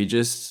 Like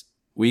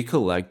we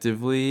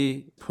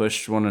collectively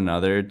pushed one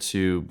another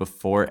to,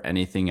 before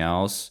anything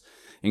else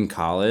in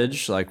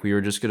college, like we were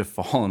just going to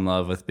fall in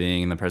love with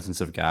being in the presence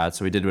of God.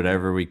 So we did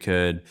whatever we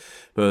could,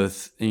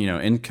 both,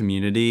 in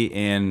community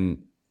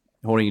and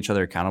holding each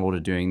other accountable to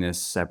doing this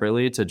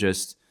separately, to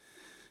just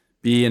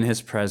be in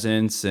his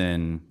presence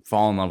and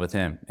fall in love with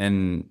him.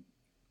 And,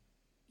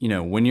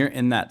 when you're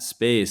in that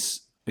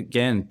space,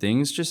 again,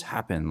 things just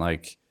happen.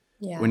 Like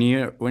when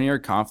you're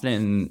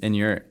confident and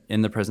you're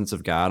in the presence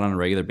of God on a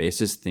regular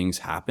basis, things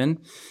happen.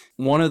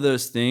 One of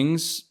those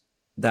things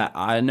that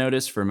I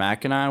noticed for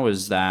Mac and I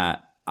was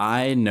that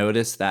I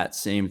noticed that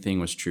same thing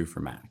was true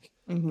for Mac.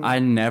 Mm-hmm. I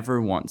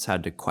never once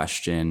had to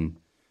question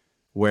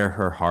where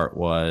her heart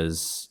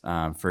was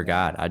for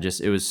God.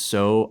 It was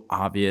so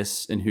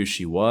obvious in who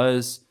she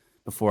was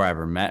before I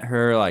ever met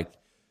her. Like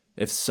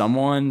if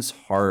someone's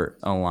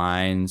heart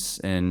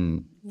aligns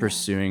in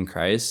pursuing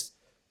Christ,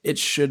 it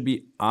should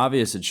be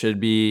obvious. It should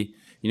be,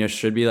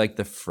 like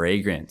the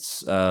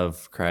fragrance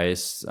of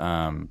Christ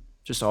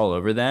just all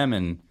over them.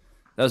 And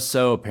that was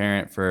so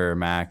apparent for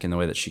Mac in the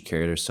way that she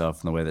carried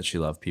herself and the way that she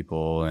loved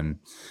people and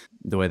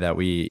the way that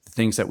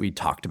things that we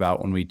talked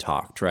about when we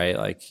talked, right?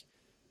 Like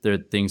the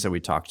things that we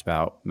talked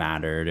about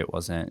mattered. It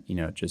wasn't,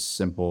 just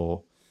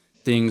simple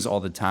things all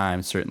the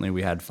time. Certainly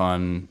we had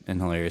fun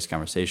and hilarious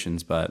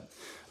conversations, but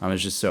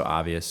it's just so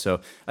obvious.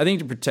 So I think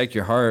to protect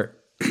your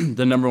heart,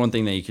 the number one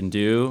thing that you can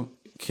do,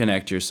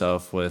 connect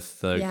yourself with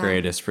the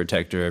greatest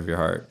protector of your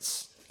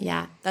hearts.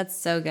 Yeah, that's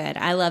so good.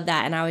 I love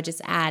that. And I would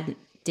just add,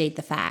 date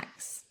the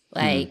facts.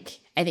 Like,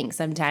 I think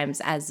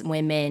sometimes as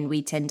women,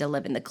 we tend to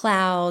live in the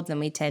clouds and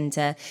we tend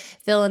to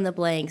fill in the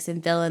blanks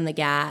and fill in the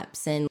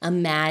gaps and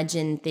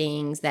imagine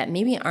things that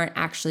maybe aren't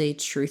actually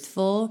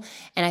truthful.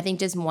 And I think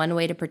just one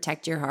way to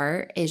protect your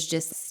heart is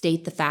just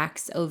state the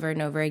facts over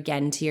and over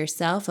again to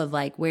yourself of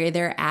like where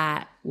they're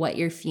at, what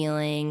you're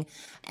feeling,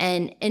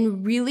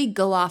 and really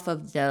go off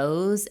of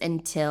those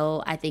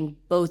until I think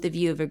both of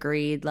you have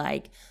agreed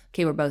like,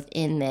 okay, we're both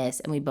in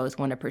this and we both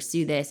want to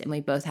pursue this and we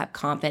both have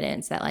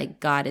confidence that like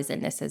God is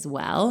in this as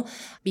well.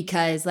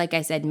 Because like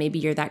I said, maybe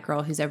you're that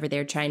girl who's over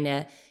there trying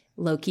to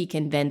low-key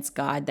convince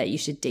God that you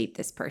should date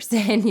this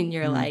person and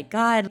you're like,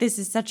 God, this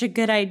is such a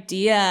good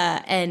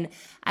idea. And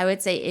I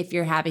would say if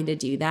you're having to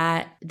do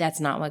that, that's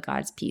not what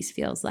God's peace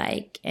feels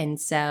like.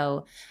 And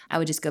so I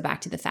would just go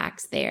back to the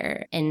facts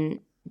there and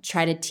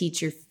try to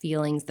teach your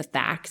feelings the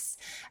facts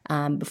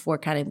before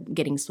kind of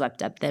getting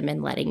swept up them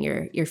and letting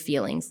your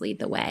feelings lead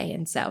the way.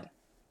 And so,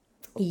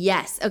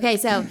 yes. Okay,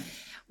 so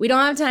we don't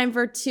have time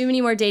for too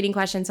many more dating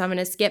questions, so I'm going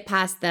to skip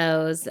past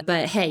those.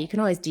 But hey, you can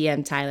always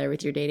DM Tyler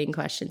with your dating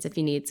questions if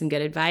you need some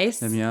good advice.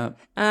 Hit me up.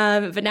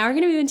 But now we're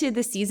going to move into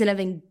the season of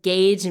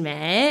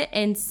engagement.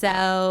 And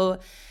so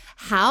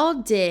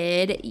how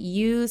did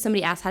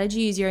somebody asked, how did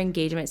you use your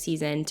engagement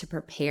season to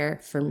prepare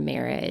for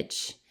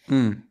marriage?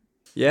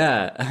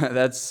 Yeah,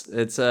 it's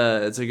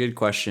a good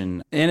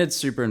question. And it's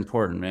super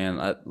important,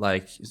 man.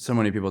 Like so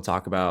many people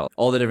talk about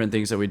all the different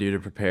things that we do to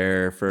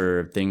prepare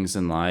for things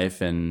in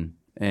life and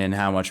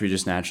how much we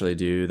just naturally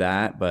do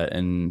that. But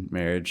in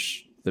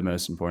marriage, the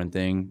most important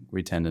thing,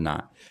 we tend to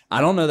not.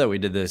 I don't know that we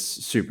did this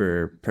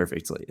super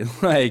perfectly.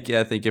 Like,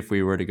 I think if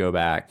we were to go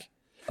back,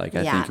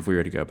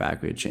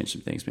 we'd change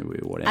some things. Maybe we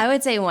wouldn't. I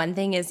would say one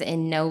thing is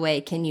in no way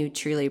can you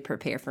truly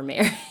prepare for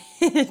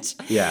marriage.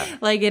 Yeah.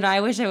 And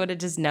I wish I would have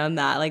just known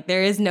that. Like,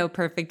 there is no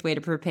perfect way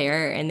to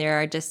prepare. And there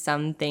are just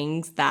some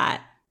things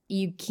that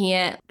you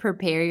can't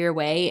prepare your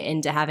way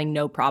into having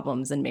no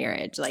problems in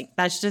marriage. Like,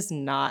 that's just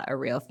not a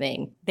real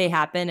thing. They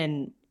happen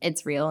and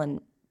it's real. And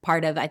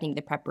part of, I think,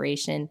 the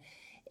preparation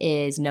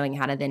is knowing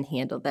how to then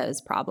handle those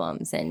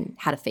problems and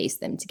how to face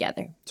them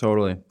together.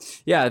 Totally.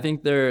 Yeah, I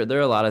think there are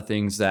a lot of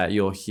things that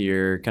you'll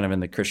hear kind of in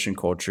the Christian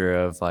culture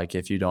of like,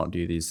 if you don't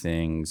do these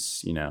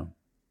things, you're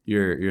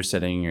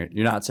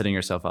not setting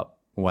yourself up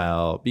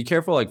well. Be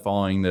careful like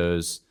following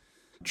those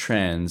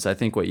trends. I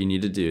think what you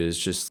need to do is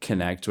just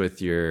connect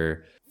with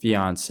your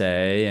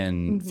fiance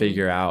and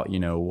figure out,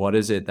 what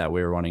is it that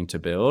we're wanting to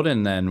build,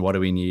 and then what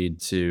do we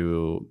need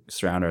to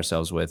surround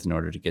ourselves with in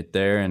order to get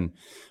there. And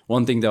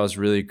one thing that was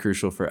really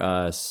crucial for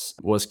us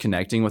was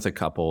connecting with a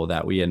couple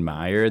that we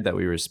admired, that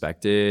we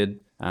respected,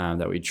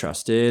 that we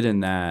trusted,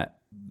 and that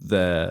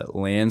the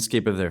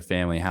landscape of their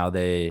family, how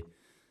they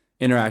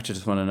interacted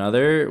with one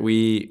another,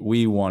 we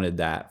wanted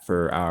that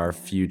for our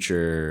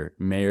future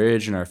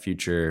marriage and our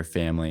future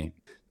family.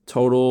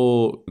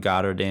 Total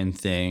God ordained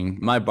thing.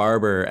 My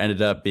barber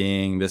ended up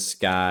being this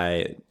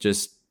guy,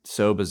 just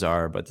so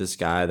bizarre, but this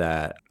guy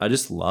that I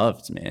just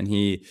loved, man.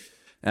 He,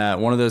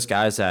 one of those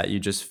guys that you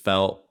just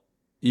felt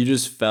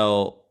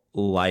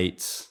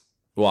light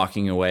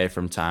walking away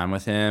from time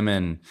with him,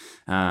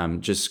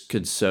 and just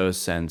could so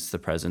sense the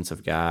presence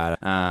of God.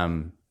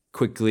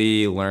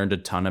 Quickly learned a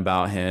ton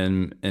about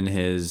him and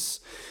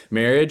his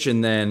marriage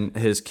and then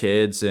his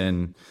kids.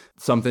 And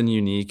something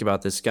unique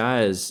about this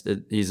guy is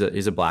he's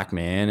a Black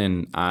man,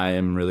 and I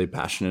am really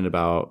passionate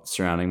about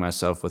surrounding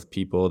myself with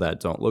people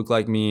that don't look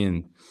like me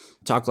and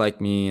talk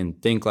like me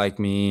and think like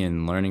me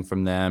and learning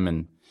from them.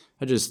 And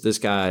this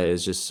guy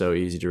is just so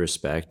easy to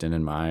respect and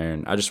admire,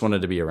 and I just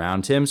wanted to be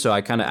around him. So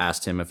I kind of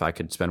asked him if I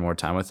could spend more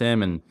time with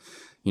him, and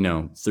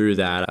through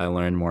that I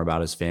learned more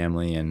about his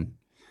family. And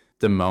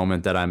the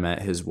moment that I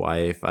met his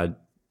wife, I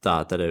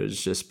thought that it was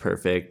just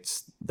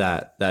perfect,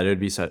 that it would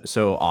be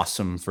so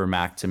awesome for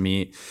Mac to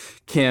meet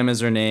Kim, is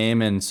her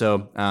name. And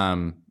so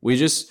we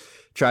just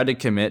tried to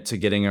commit to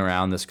getting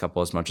around this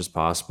couple as much as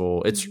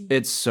possible.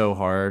 It's so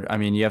hard. I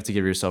mean, you have to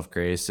give yourself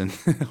grace, and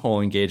the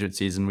whole engagement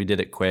season, we did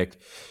it quick,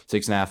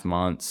 6.5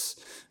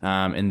 months.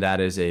 And that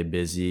is a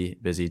busy,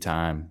 busy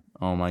time.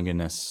 Oh my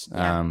goodness.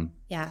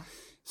 Yeah.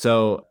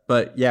 So,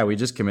 but yeah, we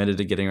just committed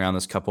to getting around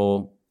this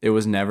couple. It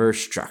was never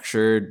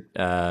structured.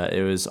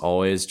 It was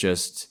always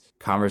just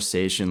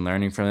conversation,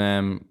 learning from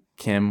them.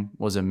 Kim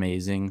was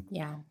amazing.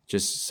 Yeah.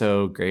 Just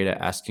so great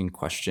at asking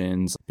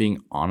questions, being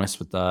honest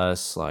with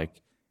us.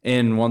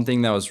 And one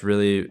thing that was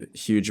really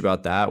huge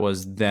about that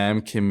was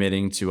them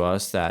committing to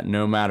us that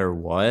no matter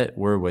what,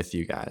 we're with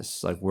you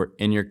guys. We're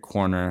in your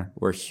corner.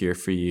 We're here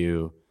for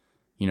you.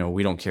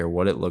 We don't care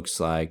what it looks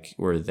like.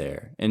 We're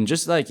there. And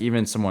just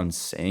even someone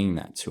saying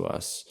that to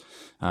us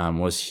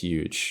was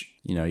huge.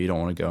 You don't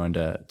want to go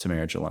into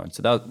marriage alone.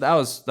 So that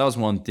was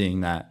one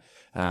thing that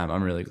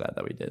I'm really glad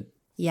that we did.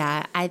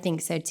 Yeah, I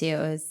think so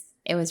too.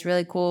 It was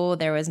really cool.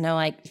 There was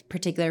no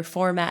particular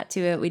format to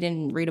it. We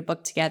didn't read a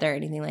book together or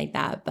anything like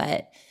that.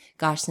 But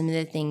gosh, some of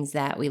the things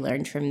that we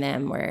learned from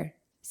them were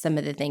some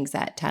of the things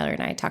that Tyler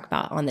and I talk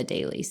about on the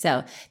daily.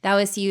 So that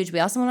was huge. We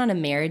also went on a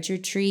marriage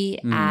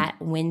retreat at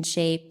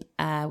Windshape,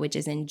 which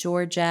is in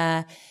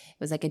Georgia.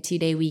 It was a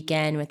 2-day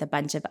weekend with a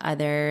bunch of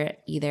other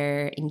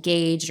either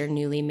engaged or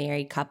newly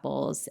married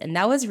couples. And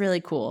that was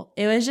really cool.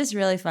 It was just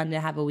really fun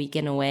to have a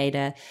weekend away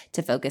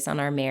to focus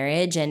on our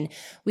marriage. And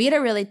we had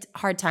a really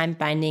hard time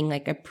finding a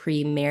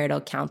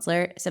premarital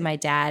counselor. So my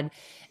dad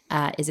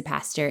is a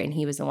pastor, and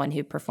he was the one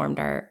who performed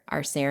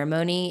our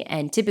ceremony.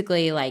 And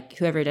typically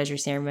whoever does your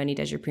ceremony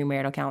does your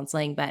premarital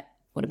counseling, but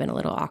would have been a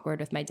little awkward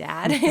with my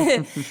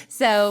dad.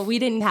 So we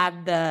didn't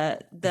have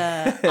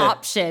the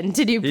option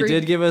to do He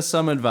did give us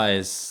some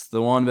advice. The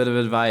one bit of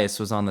advice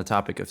was on the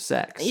topic of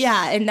sex.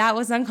 Yeah, and that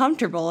was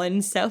uncomfortable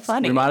and so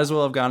funny. We might as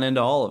well have gone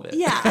into all of it.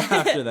 Yeah.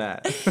 After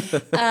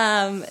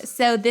that.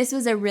 So this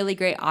was a really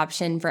great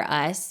option for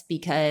us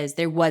because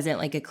there wasn't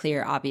a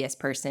clear, obvious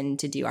person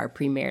to do our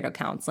premarital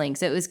counseling.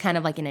 So it was kind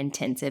of an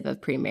intensive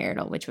of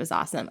premarital, which was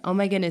awesome. Oh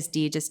my goodness,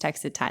 Dee just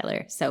texted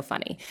Tyler. So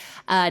funny.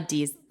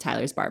 Dee's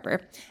Tyler's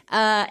barber.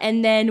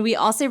 And then we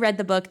also read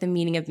the book, The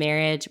Meaning of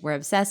Marriage. We're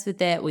obsessed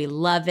with it. We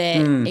love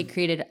it. It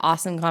created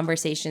awesome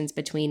conversations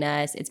between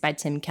us. It's by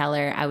Tim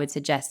Keller. I would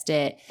suggest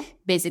it.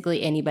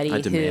 Basically anybody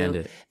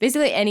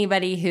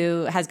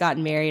who has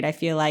gotten married, I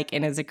feel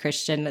and is a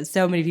Christian.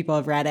 So many people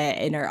have read it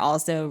and are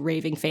also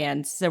raving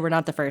fans. So we're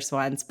not the first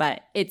ones,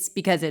 but it's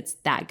because it's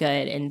that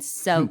good and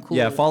so cool.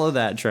 Yeah, follow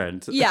that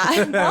trend.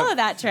 Yeah, follow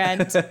that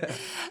trend.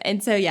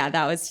 And so, yeah,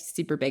 that was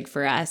super big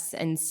for us.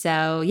 And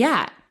so,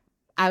 yeah,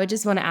 I would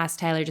just want to ask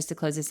Tyler, just to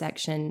close this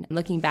section,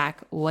 looking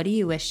back, what do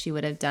you wish you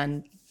would have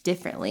done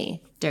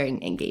differently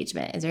during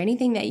engagement? Is there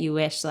anything that you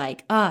wish if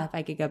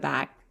I could go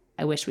back,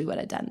 I wish we would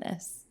have done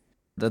this?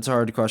 That's a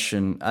hard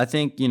question. I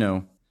think,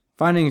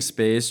 finding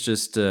space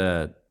just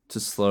to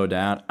slow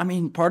down. I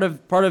mean, part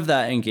of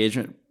that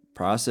engagement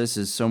process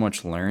is so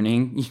much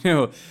learning.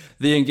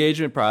 The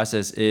engagement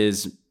process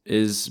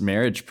is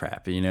marriage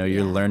prep.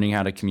 You're learning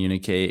how to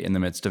communicate in the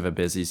midst of a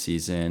busy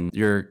season.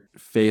 You're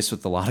faced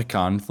with a lot of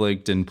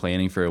conflict and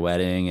planning for a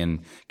wedding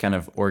and kind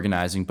of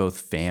organizing both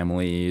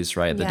families,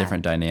 right? The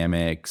different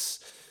dynamics.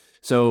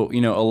 So,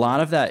 a lot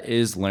of that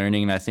is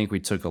learning, and I think we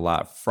took a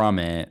lot from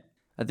it.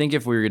 I think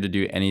if we were going to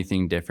do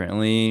anything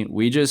differently,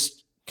 we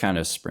just kind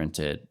of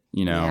sprinted,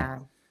 I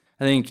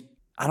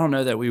don't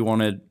know that we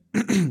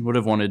would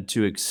have wanted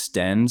to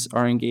extend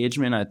our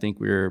engagement. I think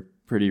we were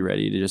pretty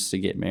ready to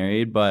get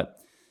married, but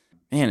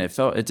man,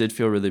 it did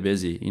feel really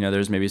busy.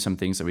 There's maybe some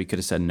things that we could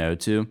have said no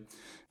to.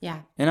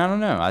 Yeah. And I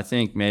don't know. I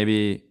think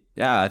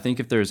I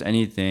think if there's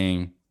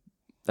anything,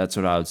 that's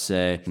what I would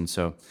say. And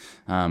so,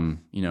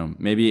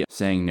 maybe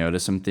saying no to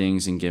some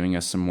things and giving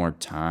us some more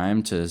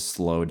time to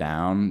slow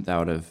down,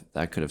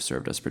 that could have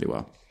served us pretty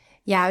well.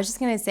 Yeah, I was just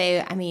going to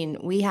say,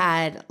 we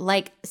had,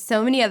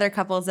 so many other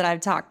couples that I've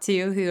talked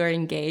to who are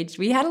engaged,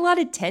 we had a lot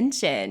of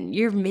tension.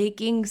 You're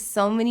making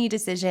so many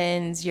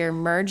decisions. You're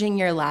merging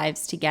your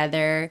lives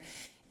together.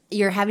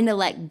 you're having to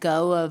let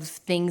go of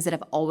things that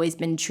have always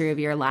been true of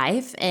your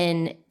life.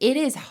 And it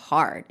is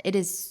hard. It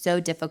is so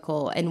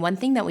difficult. And one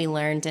thing that we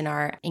learned in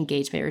our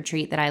engagement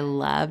retreat that I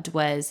loved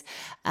was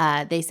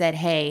they said,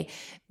 hey,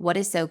 what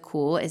is so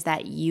cool is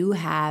that you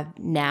have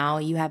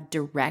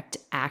direct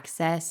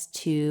access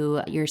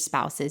to your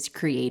spouse's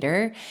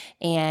creator,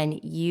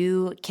 and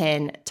you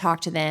can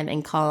talk to them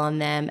and call on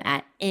them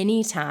at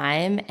any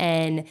time.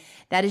 And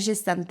that is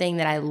just something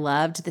that I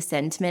loved the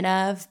sentiment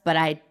of, but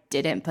I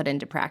didn't put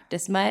into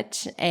practice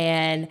much.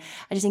 And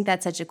I just think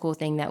that's such a cool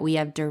thing that we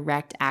have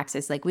direct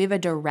access. Like, we have a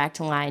direct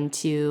line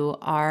to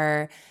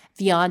our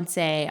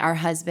fiance, our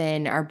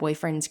husband, our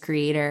boyfriend's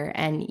creator,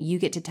 and you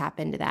get to tap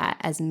into that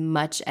as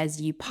much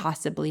as you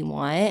possibly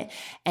want.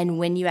 And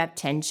when you have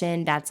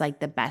tension, that's like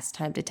the best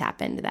time to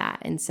tap into that.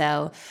 And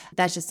so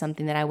that's just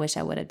something that I wish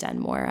I would have done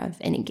more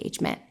of in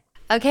engagement.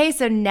 Okay,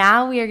 so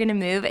now we are going to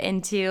move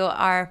into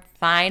our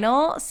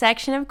final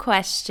section of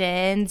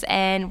questions,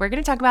 and we're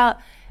going to talk about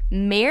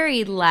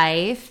married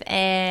life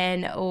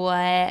and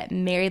what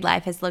married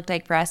life has looked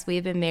like for us.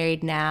 We've been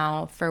married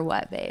now for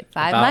what, babe?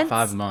 5 months?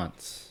 5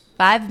 months.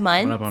 5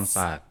 months. Coming up on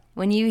 5.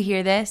 When you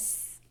hear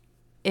this,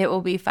 it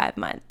will be 5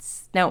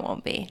 months. No, it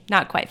won't be.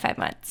 Not quite 5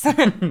 months.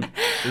 Isn't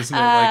it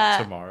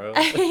like tomorrow?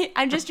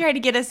 I'm just trying to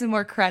get us some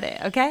more credit,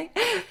 okay?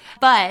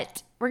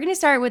 But we're going to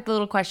start with the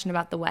little question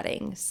about the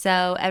wedding.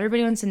 So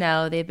everybody wants to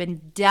know, they've been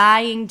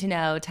dying to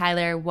know,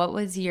 Tyler, what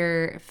was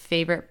your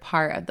favorite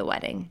part of the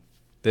wedding?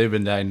 They've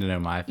been dying to know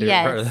my favorite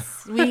part.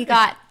 Yes, we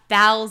got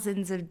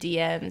thousands of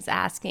DMs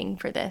asking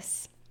for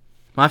this.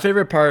 My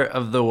favorite part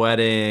of the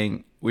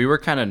wedding, we were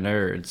kind of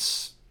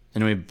nerds,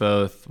 and we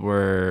both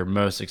were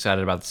most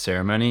excited about the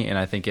ceremony, and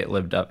I think it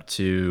lived up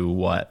to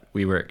what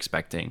we were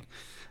expecting.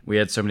 We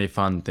had so many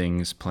fun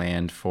things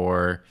planned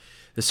for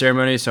the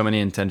ceremony, so many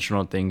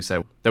intentional things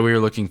that we were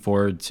looking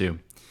forward to,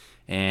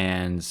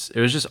 and it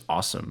was just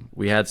awesome.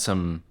 We had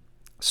some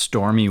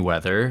stormy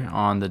weather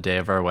on the day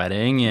of our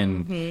wedding,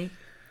 and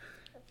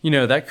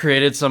that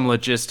created some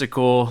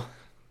logistical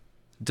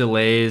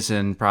delays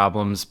and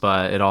problems,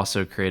 but it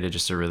also created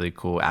just a really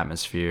cool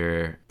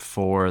atmosphere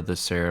for the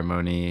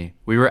ceremony.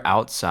 We were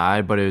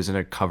outside, but it was in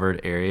a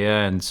covered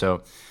area, and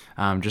so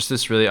just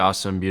this really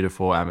awesome,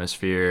 beautiful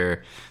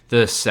atmosphere.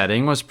 The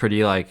setting was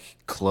pretty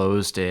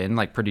closed in,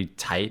 pretty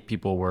tight.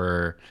 People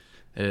were,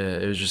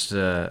 it was just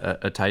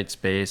a tight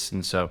space,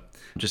 and so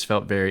it just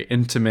felt very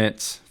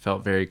intimate,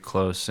 felt very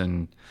close,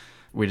 and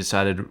we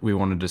decided we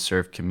wanted to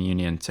serve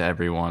communion to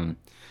everyone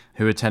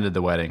who attended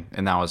the wedding,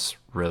 and that was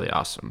really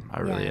awesome. I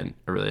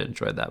really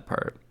enjoyed that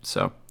part.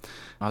 So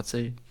I'd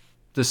say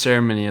the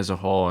ceremony as a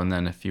whole, and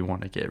then if you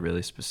want to get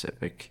really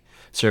specific,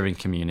 serving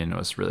communion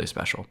was really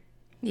special.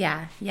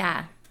 Yeah.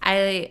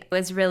 I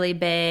was really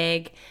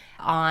big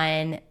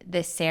on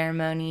the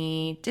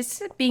ceremony,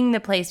 just being the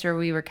place where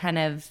we were kind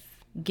of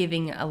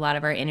giving a lot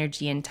of our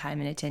energy and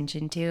time and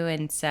attention to.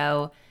 And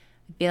so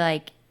I feel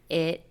like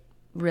it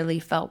really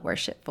felt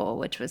worshipful,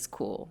 which was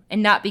cool.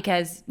 And not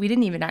because we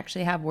didn't even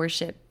actually have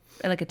worship,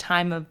 like a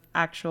time of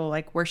actual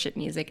worship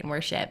music and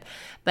worship,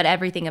 but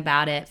everything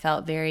about it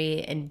felt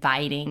very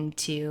inviting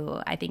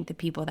to, I think, the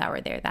people that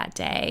were there that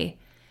day.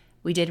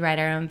 We did write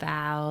our own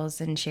vows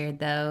and shared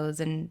those,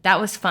 and that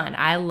was fun.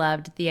 I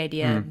loved the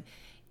idea of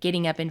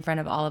getting up in front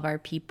of all of our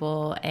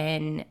people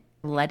and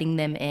letting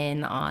them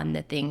in on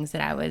the things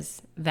that I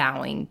was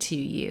vowing to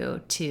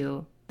you,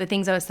 to the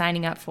things I was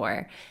signing up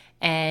for.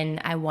 And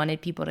I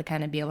wanted people to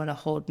kind of be able to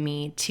hold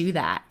me to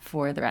that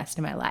for the rest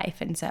of my life.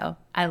 And so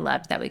I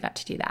loved that we got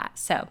to do that.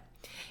 So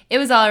it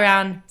was all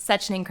around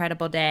such an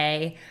incredible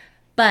day.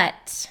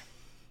 But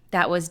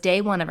that was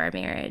day 1 of our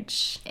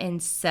marriage.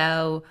 And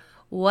so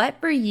what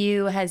for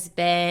you has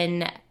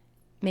been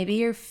maybe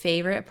your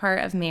favorite part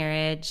of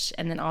marriage,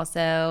 and then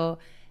also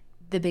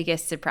the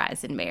biggest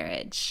surprise in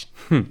marriage?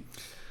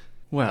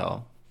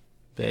 Well,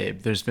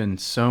 babe, there's been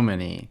so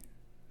many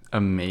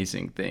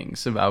amazing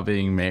things about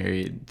being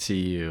married to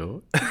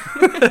you.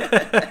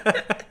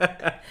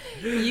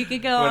 You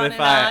could go on and on.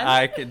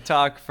 I could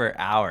talk for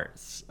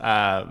hours.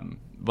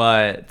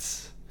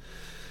 But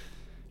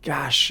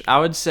gosh, I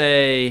would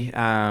say,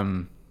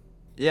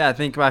 I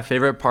think my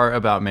favorite part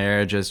about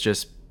marriage has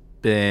just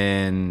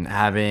been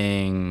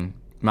having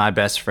my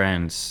best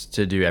friends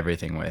to do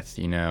everything with,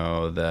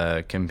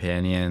 the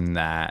companion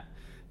that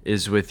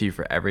is with you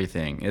for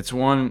everything. It's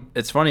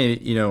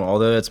funny,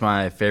 although it's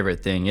my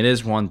favorite thing, it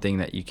is one thing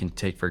that you can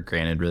take for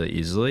granted really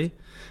easily.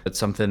 It's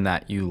something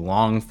that you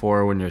long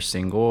for when you're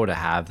single, to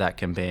have that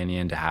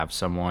companion, to have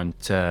someone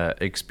to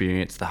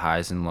experience the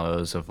highs and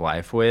lows of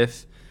life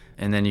with.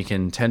 And then you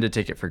can tend to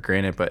take it for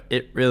granted, but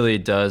it really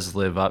does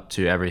live up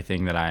to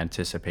everything that I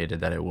anticipated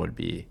that it would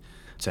be.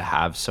 To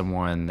have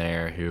someone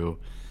there who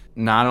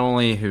not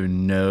only who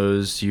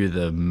knows you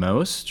the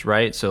most,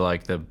 right? So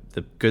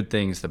the good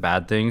things, the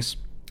bad things,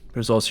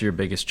 there's also your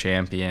biggest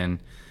champion,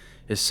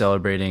 is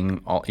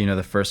celebrating all,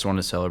 the first one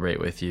to celebrate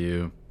with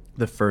you,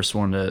 the first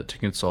one to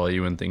console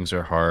you when things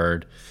are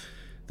hard,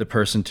 the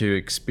person to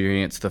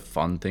experience the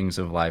fun things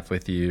of life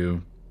with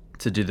you,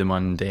 to do the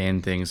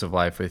mundane things of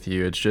life with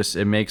you.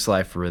 It makes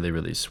life really,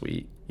 really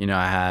sweet.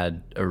 I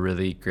had a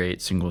really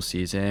great single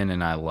season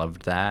and I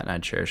loved that and I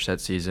cherished that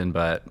season.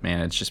 But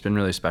man, it's just been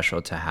really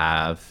special to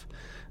have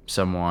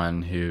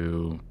someone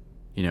who,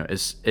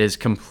 is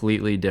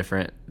completely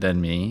different than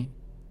me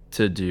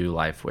to do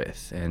life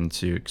with and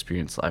to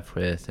experience life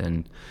with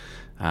and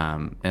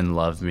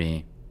love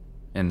me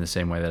in the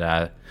same way that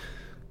I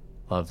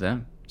love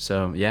them.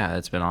 So yeah,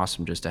 it's been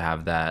awesome just to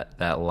have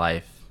that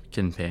life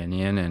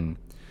companion. And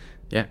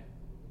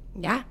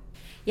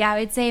Yeah, I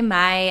would say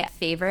my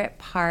favorite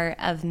part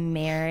of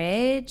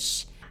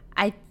marriage,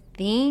 I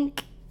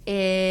think,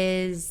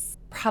 is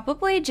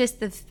probably just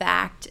the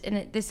fact,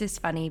 and this is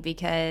funny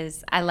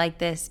because I like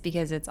this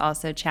because it's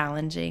also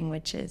challenging,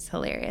 which is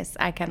hilarious.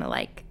 I kind of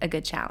like a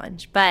good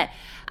challenge, but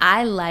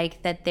I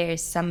like that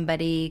there's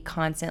somebody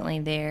constantly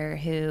there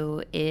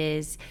who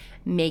is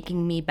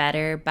making me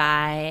better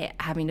by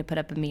having to put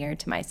up a mirror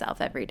to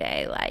myself every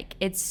day. Like,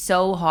 it's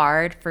so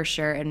hard for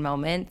sure in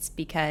moments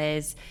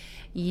because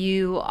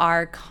you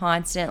are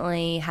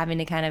constantly having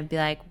to kind of be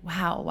like,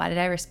 wow, why did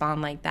I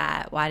respond like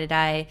that? Why did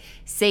I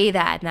say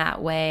that in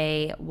that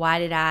way? Why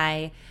did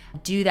I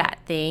do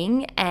that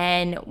thing?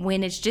 And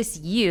when it's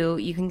just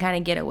you can kind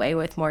of get away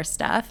with more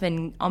stuff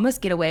and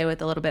almost get away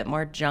with a little bit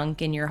more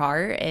junk in your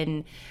heart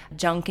and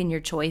junk in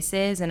your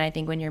choices. And I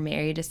think when you're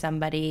married to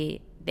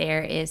somebody,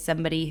 there is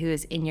somebody who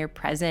is in your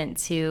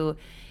presence who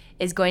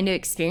is going to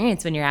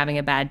experience when you're having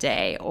a bad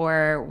day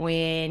or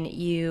when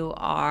you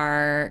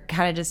are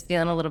kind of just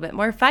feeling a little bit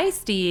more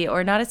feisty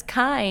or not as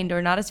kind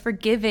or not as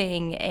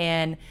forgiving.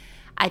 And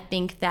I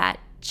think that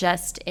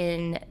just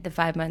in the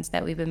 5 months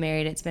that we've been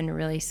married, it's been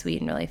really sweet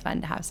and really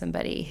fun to have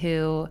somebody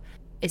who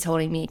is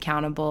holding me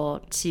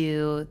accountable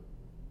to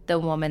the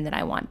woman that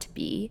I want to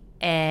be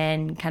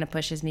and kind of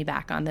pushes me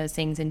back on those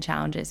things and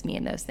challenges me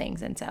in those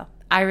things. And so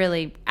I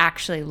really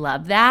actually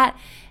love that.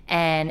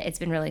 And it's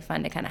been really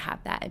fun to kind of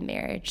have that in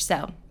marriage.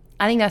 So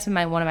I think that's been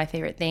one of my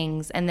favorite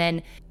things. And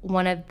then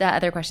one of the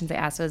other questions I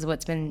asked was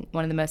what's been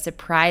one of the most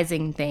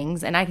surprising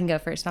things? And I can go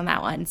first on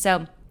that one.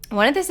 So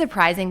one of the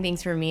surprising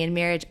things for me in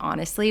marriage,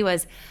 honestly,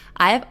 was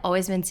I have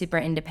always been super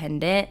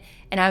independent.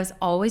 And I was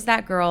always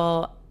that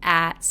girl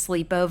at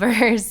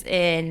sleepovers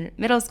in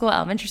middle school,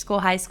 elementary school,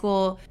 high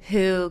school,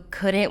 who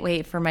couldn't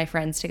wait for my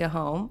friends to go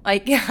home.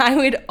 Like, I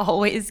would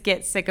always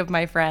get sick of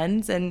my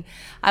friends and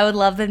I would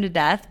love them to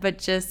death, but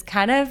just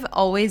kind of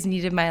always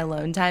needed my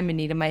alone time and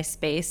needed my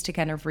space to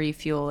kind of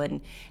refuel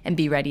and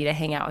be ready to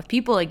hang out with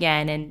people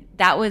again. And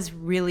that was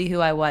really who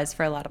I was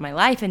for a lot of my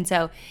life. And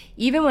so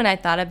even when I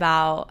thought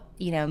about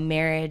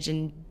marriage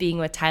and being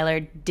with Tyler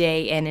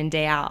day in and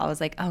day out, I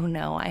was like, oh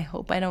no, I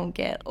hope I don't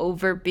get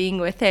over being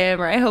with him,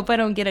 or I hope I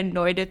don't get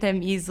annoyed with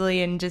him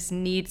easily and just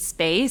need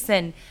space.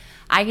 And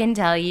I can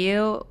tell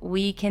you,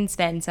 we can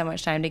spend so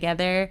much time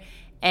together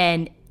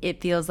and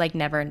it feels like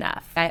never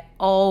enough. I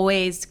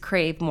always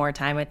crave more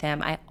time with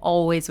him. I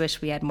always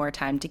wish we had more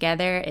time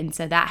together. And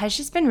so that has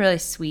just been really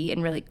sweet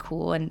and really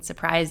cool and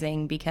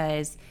surprising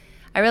because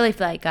I really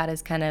feel like God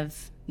has kind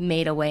of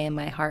made a way in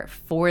my heart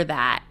for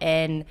that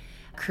and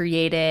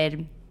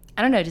created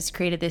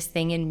this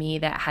thing in me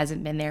that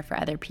hasn't been there for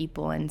other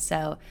people. And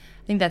so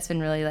I think that's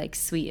been really like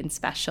sweet and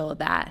special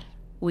that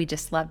we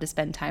just love to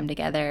spend time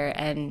together.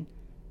 And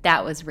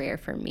that was rare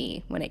for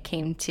me when it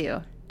came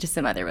to just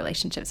some other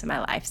relationships in my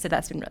life. So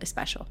that's been really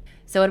special.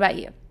 So what about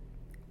you?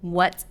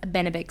 What's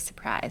been a big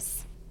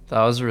surprise?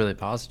 That was a really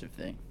positive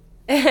thing.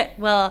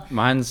 Well,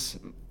 Mine's...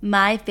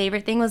 my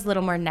favorite thing was a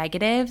little more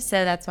negative.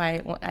 So that's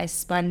why I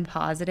spun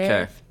positive.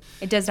 Okay.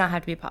 It does not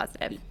have to be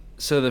positive.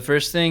 So the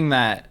first thing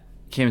that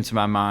came to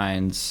my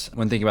mind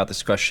when thinking about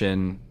this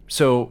question,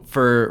 so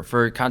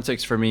for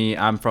context for me,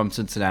 I'm from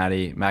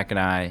Cincinnati. Mac and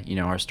I,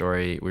 our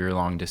story, we were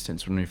long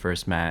distance when we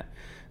first met.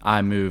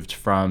 I moved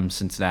from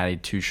Cincinnati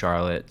to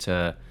Charlotte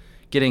to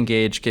get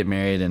engaged, get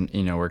married, and,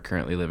 we're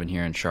currently living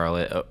here in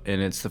Charlotte.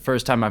 And it's the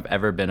first time I've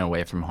ever been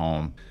away from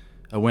home.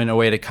 I went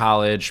away to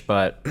college,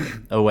 but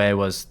away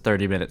was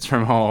 30 minutes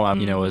from home.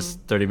 It was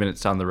 30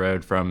 minutes down the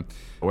road from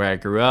where I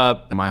grew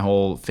up. My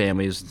whole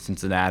family is in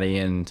Cincinnati,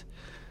 and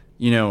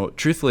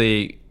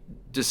truthfully,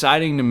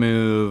 deciding to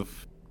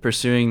move,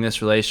 pursuing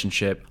this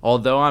relationship,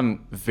 although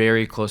I'm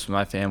very close with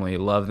my family,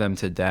 love them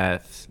to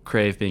death,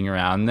 crave being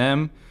around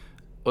them,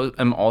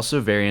 I'm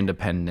also very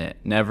independent.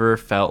 Never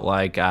felt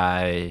like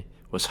I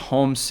was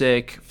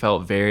homesick,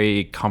 felt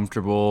very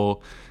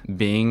comfortable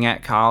being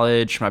at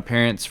college. My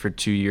parents, for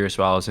 2 years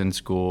while I was in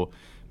school,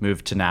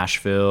 moved to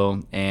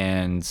Nashville,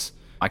 and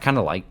I kind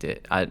of liked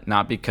it.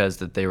 Not because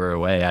that they were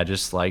away, I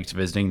just liked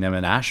visiting them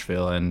in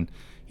Nashville, and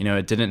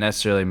it didn't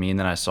necessarily mean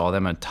that I saw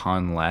them a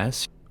ton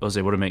less. I was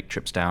able to make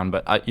trips down,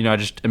 but I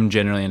just am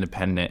generally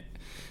independent.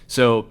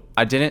 So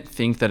I didn't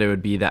think that it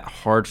would be that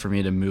hard for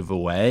me to move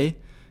away,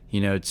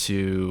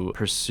 to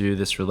pursue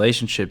this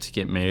relationship, to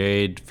get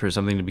married, for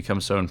something to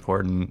become so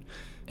important.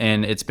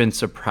 And it's been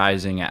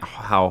surprising at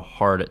how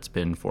hard it's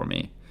been for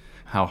me,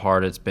 how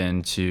hard it's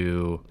been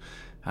to,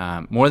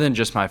 more than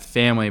just my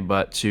family,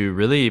 but to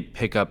really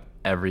pick up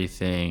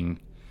everything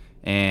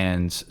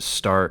and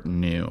start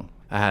new.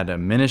 I had a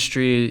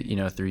ministry,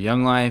 through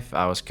Young Life.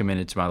 I was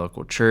committed to my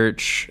local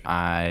church.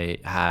 I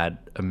had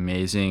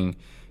amazing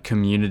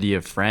community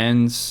of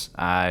friends.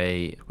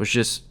 I was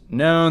just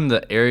known.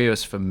 The area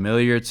was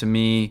familiar to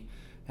me,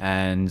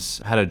 and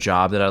had a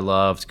job that I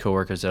loved,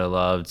 coworkers that I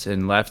loved,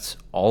 and left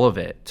all of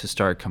it to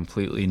start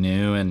completely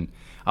new. And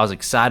I was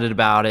excited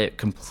about it,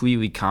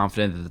 completely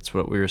confident that that's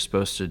what we were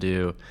supposed to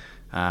do.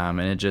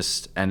 And it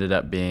just ended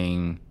up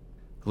being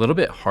a little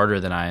bit harder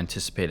than I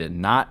anticipated.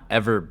 Not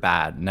ever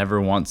bad.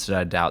 Never once did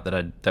I doubt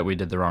that we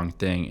did the wrong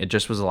thing. It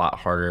just was a lot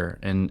harder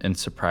and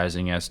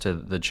surprising as to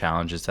the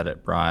challenges that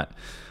it brought.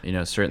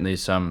 Certainly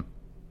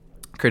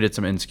created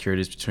some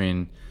insecurities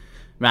between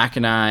Mac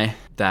and I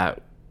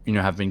that,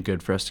 have been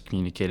good for us to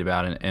communicate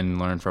about and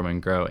learn from and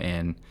grow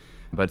in,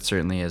 but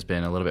certainly has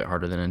been a little bit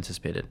harder than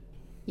anticipated.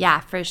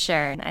 Yeah, for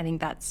sure. I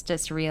think that's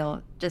just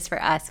real. Just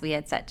for us, we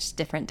had such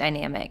different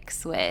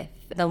dynamics with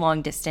the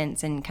long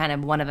distance and kind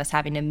of one of us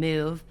having to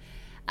move.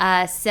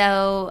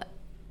 So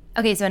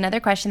another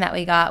question that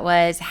we got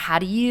was, how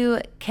do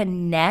you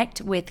connect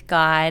with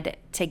God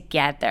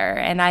together?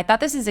 And I thought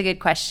this is a good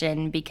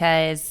question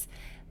because,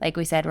 like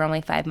we said, we're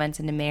only 5 months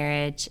into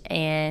marriage,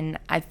 and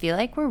I feel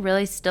like we're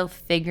really still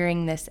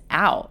figuring this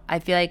out. I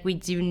feel like we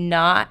do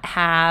not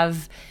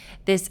have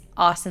this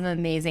awesome,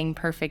 amazing,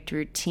 perfect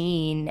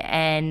routine.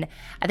 And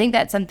I think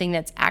that's something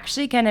that's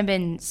actually kind of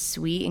been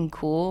sweet and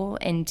cool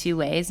in two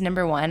ways.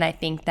 Number one, I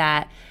think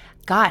that,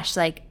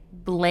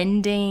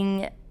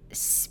 blending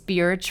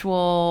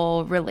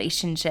spiritual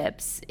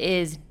relationships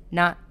is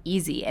not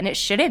easy, and it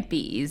shouldn't be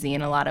easy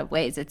in a lot of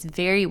ways. It's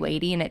very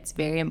weighty and it's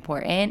very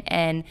important.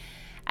 And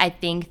I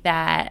think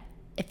that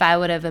if I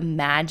would have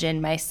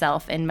imagined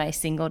myself in my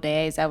single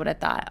days, I would have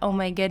thought, oh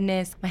my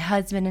goodness, my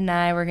husband and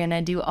I were going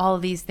to do all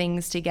of these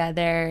things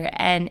together.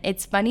 And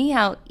it's funny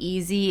how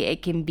easy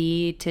it can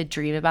be to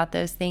dream about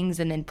those things,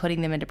 and then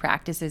putting them into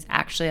practice is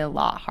actually a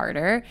lot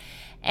harder.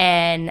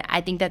 And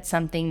I think that's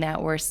something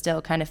that we're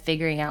still kind of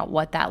figuring out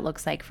what that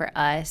looks like for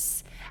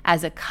us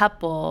as a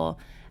couple,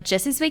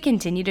 just as we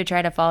continue to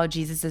try to follow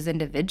Jesus as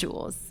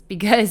individuals,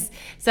 because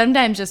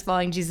sometimes just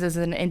following Jesus as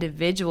an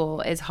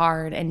individual is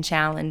hard and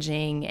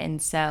challenging.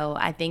 And so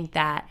I think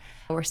that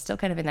we're still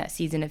kind of in that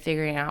season of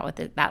figuring out what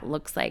that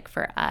looks like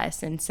for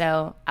us. And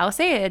so I'll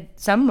say at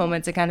some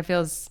moments it kind of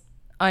feels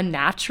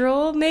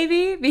unnatural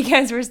maybe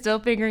because we're still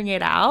figuring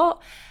it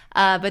out.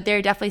 But there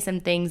are definitely some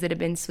things that have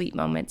been sweet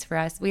moments for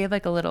us. We have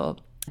like a little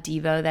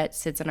Devo that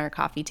sits on our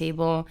coffee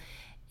table,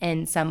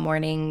 and some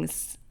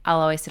mornings I'll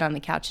always sit on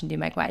the couch and do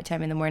my quiet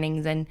time in the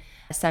mornings. And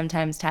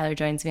sometimes Tyler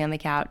joins me on the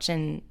couch,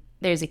 and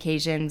there's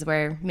occasions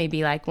where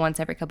maybe like once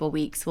every couple of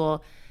weeks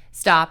we'll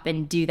stop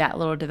and do that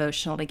little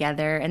devotional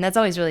together. And that's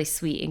always really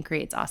sweet and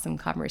creates awesome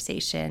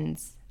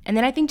conversations. And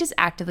then I think just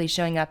actively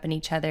showing up in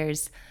each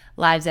other's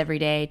lives every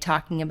day,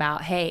 talking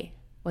about, hey,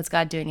 what's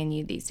God doing in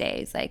you these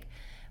days? Like,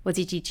 what's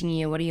he teaching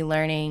you? What are you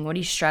learning? What are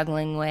you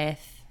struggling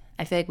with?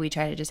 I feel like we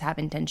try to just have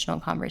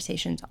intentional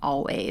conversations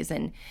always.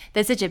 And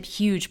that's such a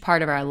huge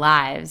part of our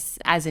lives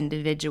as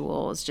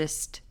individuals,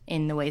 just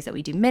in the ways that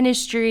we do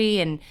ministry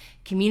and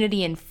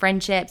community and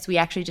friendships. We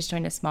actually just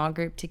joined a small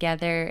group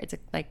together. It's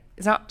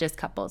not just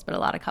couples, but a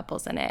lot of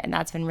couples in it. And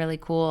that's been really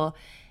cool.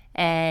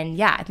 And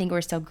yeah, I think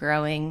we're still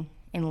growing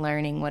and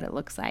learning what it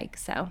looks like.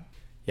 So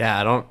yeah,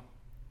 I don't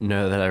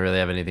know that I really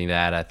have anything to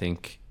add. I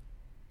think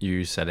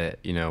you said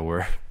it,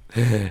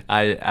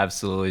 I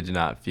absolutely do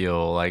not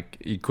feel like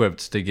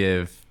equipped to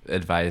give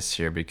advice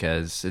here,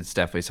 because it's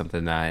definitely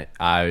something that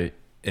I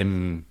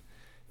am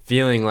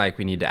feeling like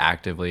we need to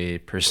actively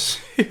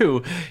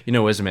pursue,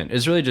 wisdom in.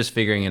 It's really just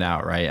figuring it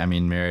out, right? I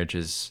mean, marriage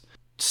is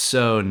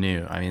so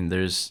new. I mean,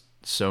 there's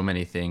so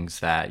many things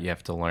that you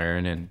have to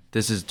learn, and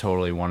this is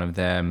totally one of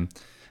them.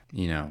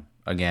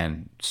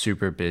 Again,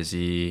 super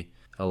busy,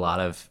 a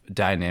lot of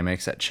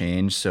dynamics that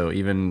change. So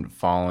even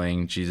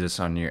following Jesus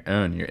on your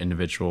own, your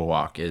individual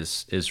walk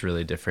is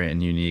really different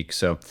and unique.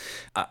 So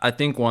I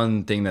think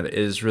one thing that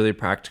is really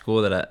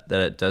practical that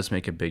it does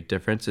make a big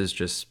difference is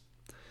just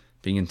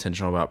being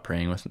intentional about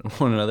praying with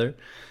one another.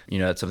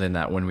 That's something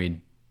that when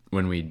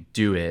we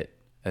do it,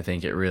 I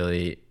think it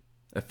really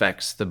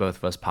affects the both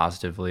of us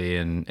positively,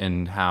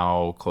 and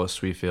how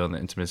close we feel and the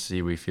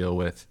intimacy we feel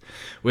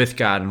with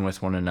God and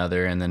with one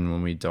another. And then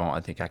when we don't,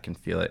 I think I can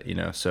feel it,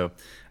 So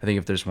I think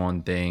if there's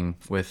one thing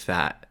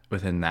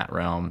within that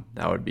realm,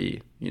 that would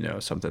be,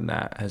 something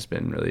that has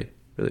been really,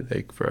 really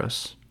big for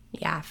us.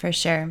 Yeah, for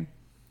sure.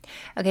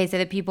 Okay, so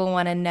the people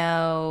want to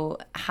know,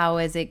 how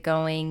is it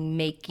going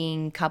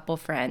making couple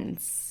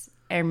friends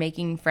or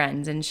making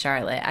friends in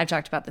Charlotte? I've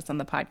talked about this on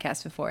the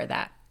podcast before,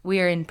 that we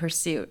are in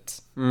pursuit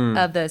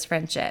of those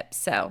friendships.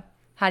 So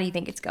how do you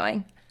think it's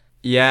going?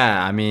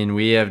 Yeah, I mean,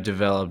 we have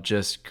developed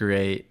just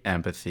great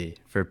empathy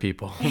for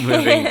people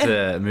moving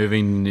to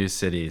new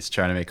cities,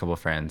 trying to make a couple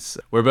friends.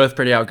 We're both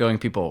pretty outgoing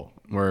people.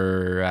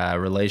 We're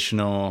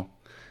relational,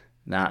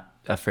 not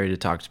afraid to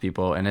talk to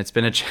people, and it's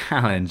been a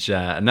challenge.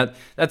 And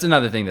that's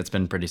another thing that's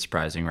been pretty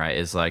surprising, right?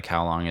 Is like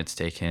how long it's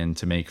taken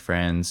to make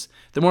friends.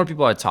 The more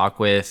people I talk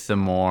with, the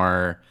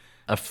more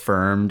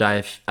affirmed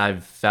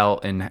I've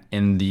felt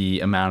in the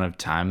amount of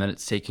time that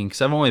it's taking,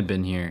 because I've only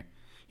been here,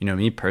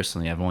 me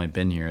personally, I've only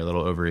been here a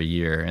little over a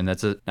year, and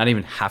that's not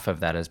even half of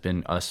that has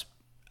been us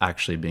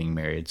actually being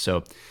married.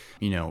 So,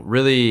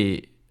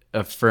 really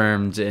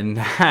affirmed in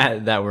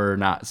that we're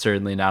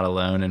certainly not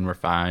alone, and we're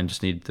fine,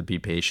 just need to be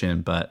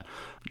patient. But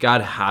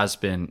God has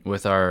been,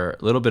 with our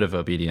little bit of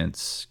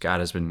obedience, God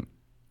has been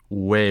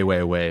way,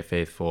 way, way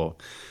faithful,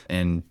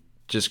 and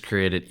just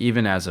created,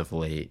 even as of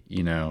late,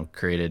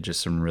 created just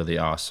some really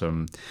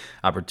awesome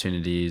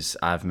opportunities.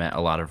 I've met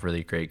a lot of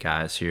really great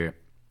guys here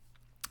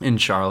in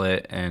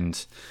Charlotte,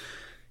 and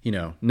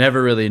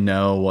never really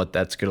know what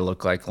that's going to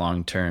look like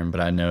long term,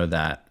 but I know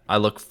that I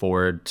look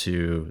forward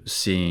to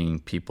seeing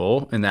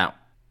people, and that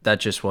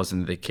just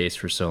wasn't the case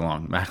for so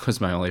long. Mac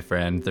was my only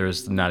friend. There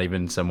was not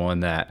even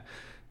someone that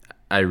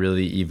I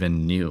really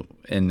even knew,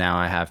 and now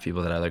I have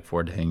people that I look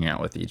forward to hanging out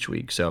with each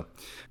week. So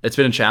it's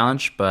been a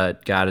challenge,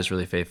 but God is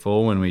really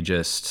faithful when we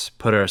just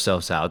put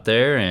ourselves out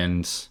there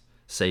and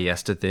say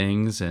yes to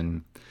things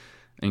and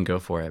go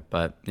for it.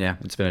 But yeah,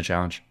 it's been a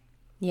challenge.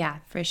 Yeah,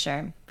 for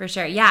sure.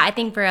 Yeah, I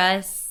think for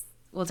us,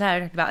 we'll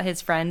talk about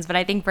his friends, but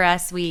I think for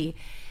us, we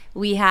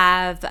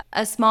have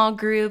a small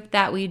group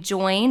that we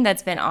joined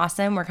that's been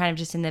awesome. We're kind of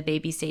just in the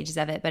baby stages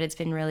of it, but it's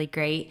been really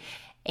great.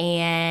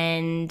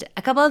 And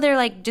a couple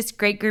other just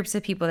great groups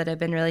of people that have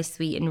been really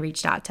sweet and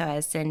reached out to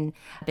us and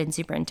been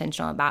super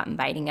intentional about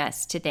inviting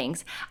us to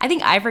things. I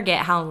think I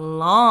forget how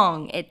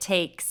long it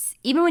takes,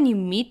 even when you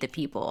meet the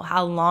people,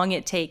 how long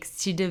it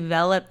takes to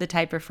develop the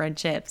type of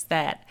friendships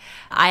that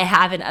I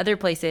have in other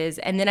places.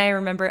 And then I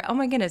remember, oh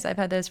my goodness, I've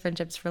had those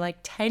friendships for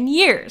 10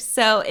 years.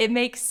 So it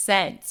makes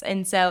sense.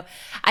 And so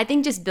I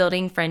think just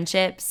building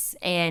friendships,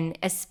 and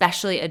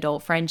especially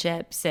adult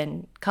friendships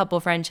and couple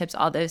friendships,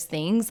 all those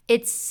things,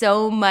 it's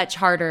so much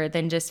harder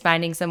than just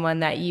finding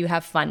someone that you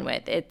have fun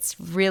with. It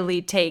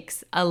really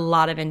takes a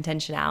lot of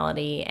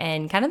intentionality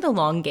and kind of the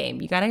long game.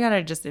 You kind of got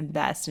to just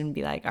invest and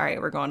be like, all right,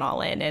 we're going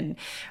all in, and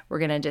we're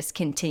going to just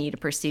continue to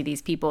pursue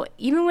these people,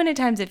 even when at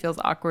times it feels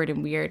awkward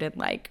and weird and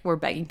we're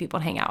begging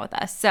people to hang out with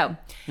us. So,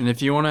 and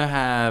if you want to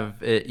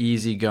have it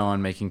easy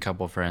going making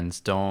couple friends,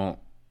 don't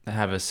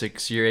have a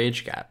 6-year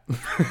age gap.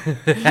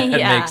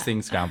 That makes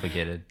things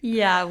complicated.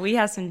 Yeah, we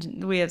have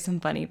some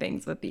funny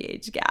things with the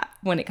age gap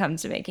when it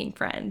comes to making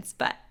friends,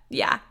 but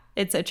yeah,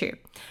 it's so true.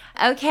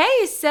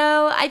 Okay,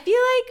 so I feel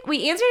like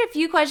we answered a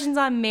few questions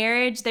on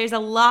marriage. There's a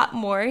lot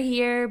more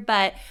here,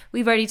 but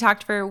we've already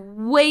talked for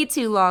way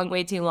too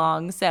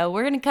long. So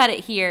we're going to cut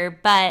it here,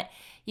 but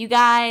you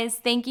guys,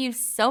 thank you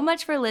so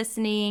much for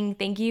listening.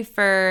 Thank you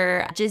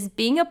for just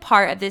being a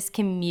part of this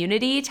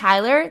community.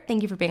 Tyler,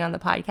 thank you for being on the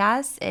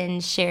podcast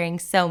and sharing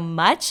so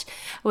much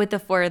with the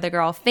For the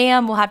Girl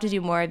fam. We'll have to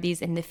do more of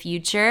these in the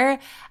future,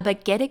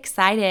 but get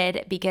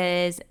excited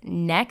because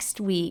next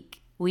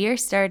week we are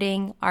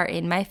starting our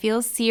In My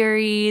Feels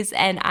series,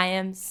 and I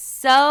am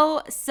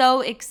so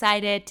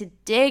excited to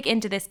dig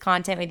into this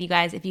content with you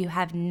guys. If you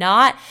have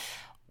not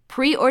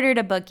pre-ordered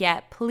a book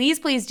yet, please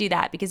do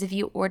that, because if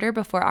you order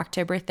before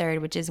October 3rd,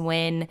 which is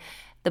when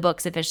the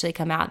books officially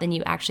come out, then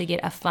you actually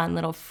get a fun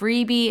little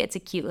freebie. It's a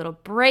cute little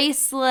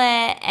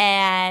bracelet,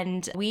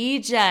 and we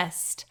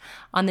just,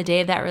 on the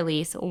day of that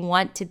release,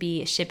 want to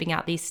be shipping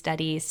out these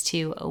studies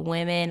to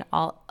women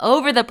all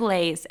over the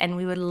place, and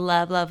we would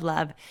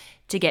love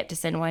to get to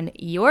send one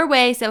your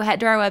way. So head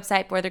to our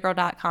website,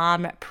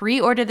 forthegirl.com,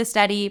 pre-order the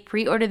study,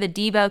 pre-order the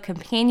Devo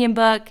companion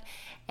book,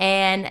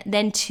 and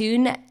then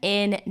tune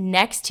in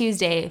next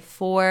Tuesday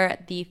for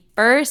the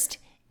first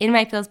In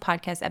My Feels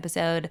podcast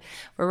episode,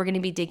 where we're going to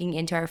be digging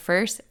into our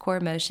first core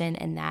emotion,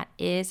 and that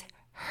is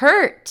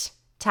hurt.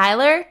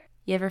 Tyler,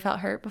 you ever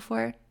felt hurt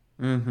before?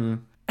 Mm-hmm.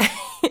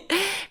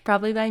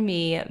 Probably by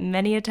me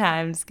many a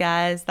times,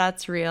 guys.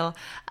 That's real.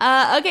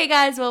 Okay,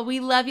 guys. Well, we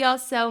love y'all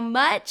so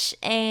much,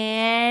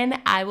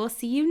 and I will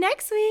see you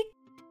next week.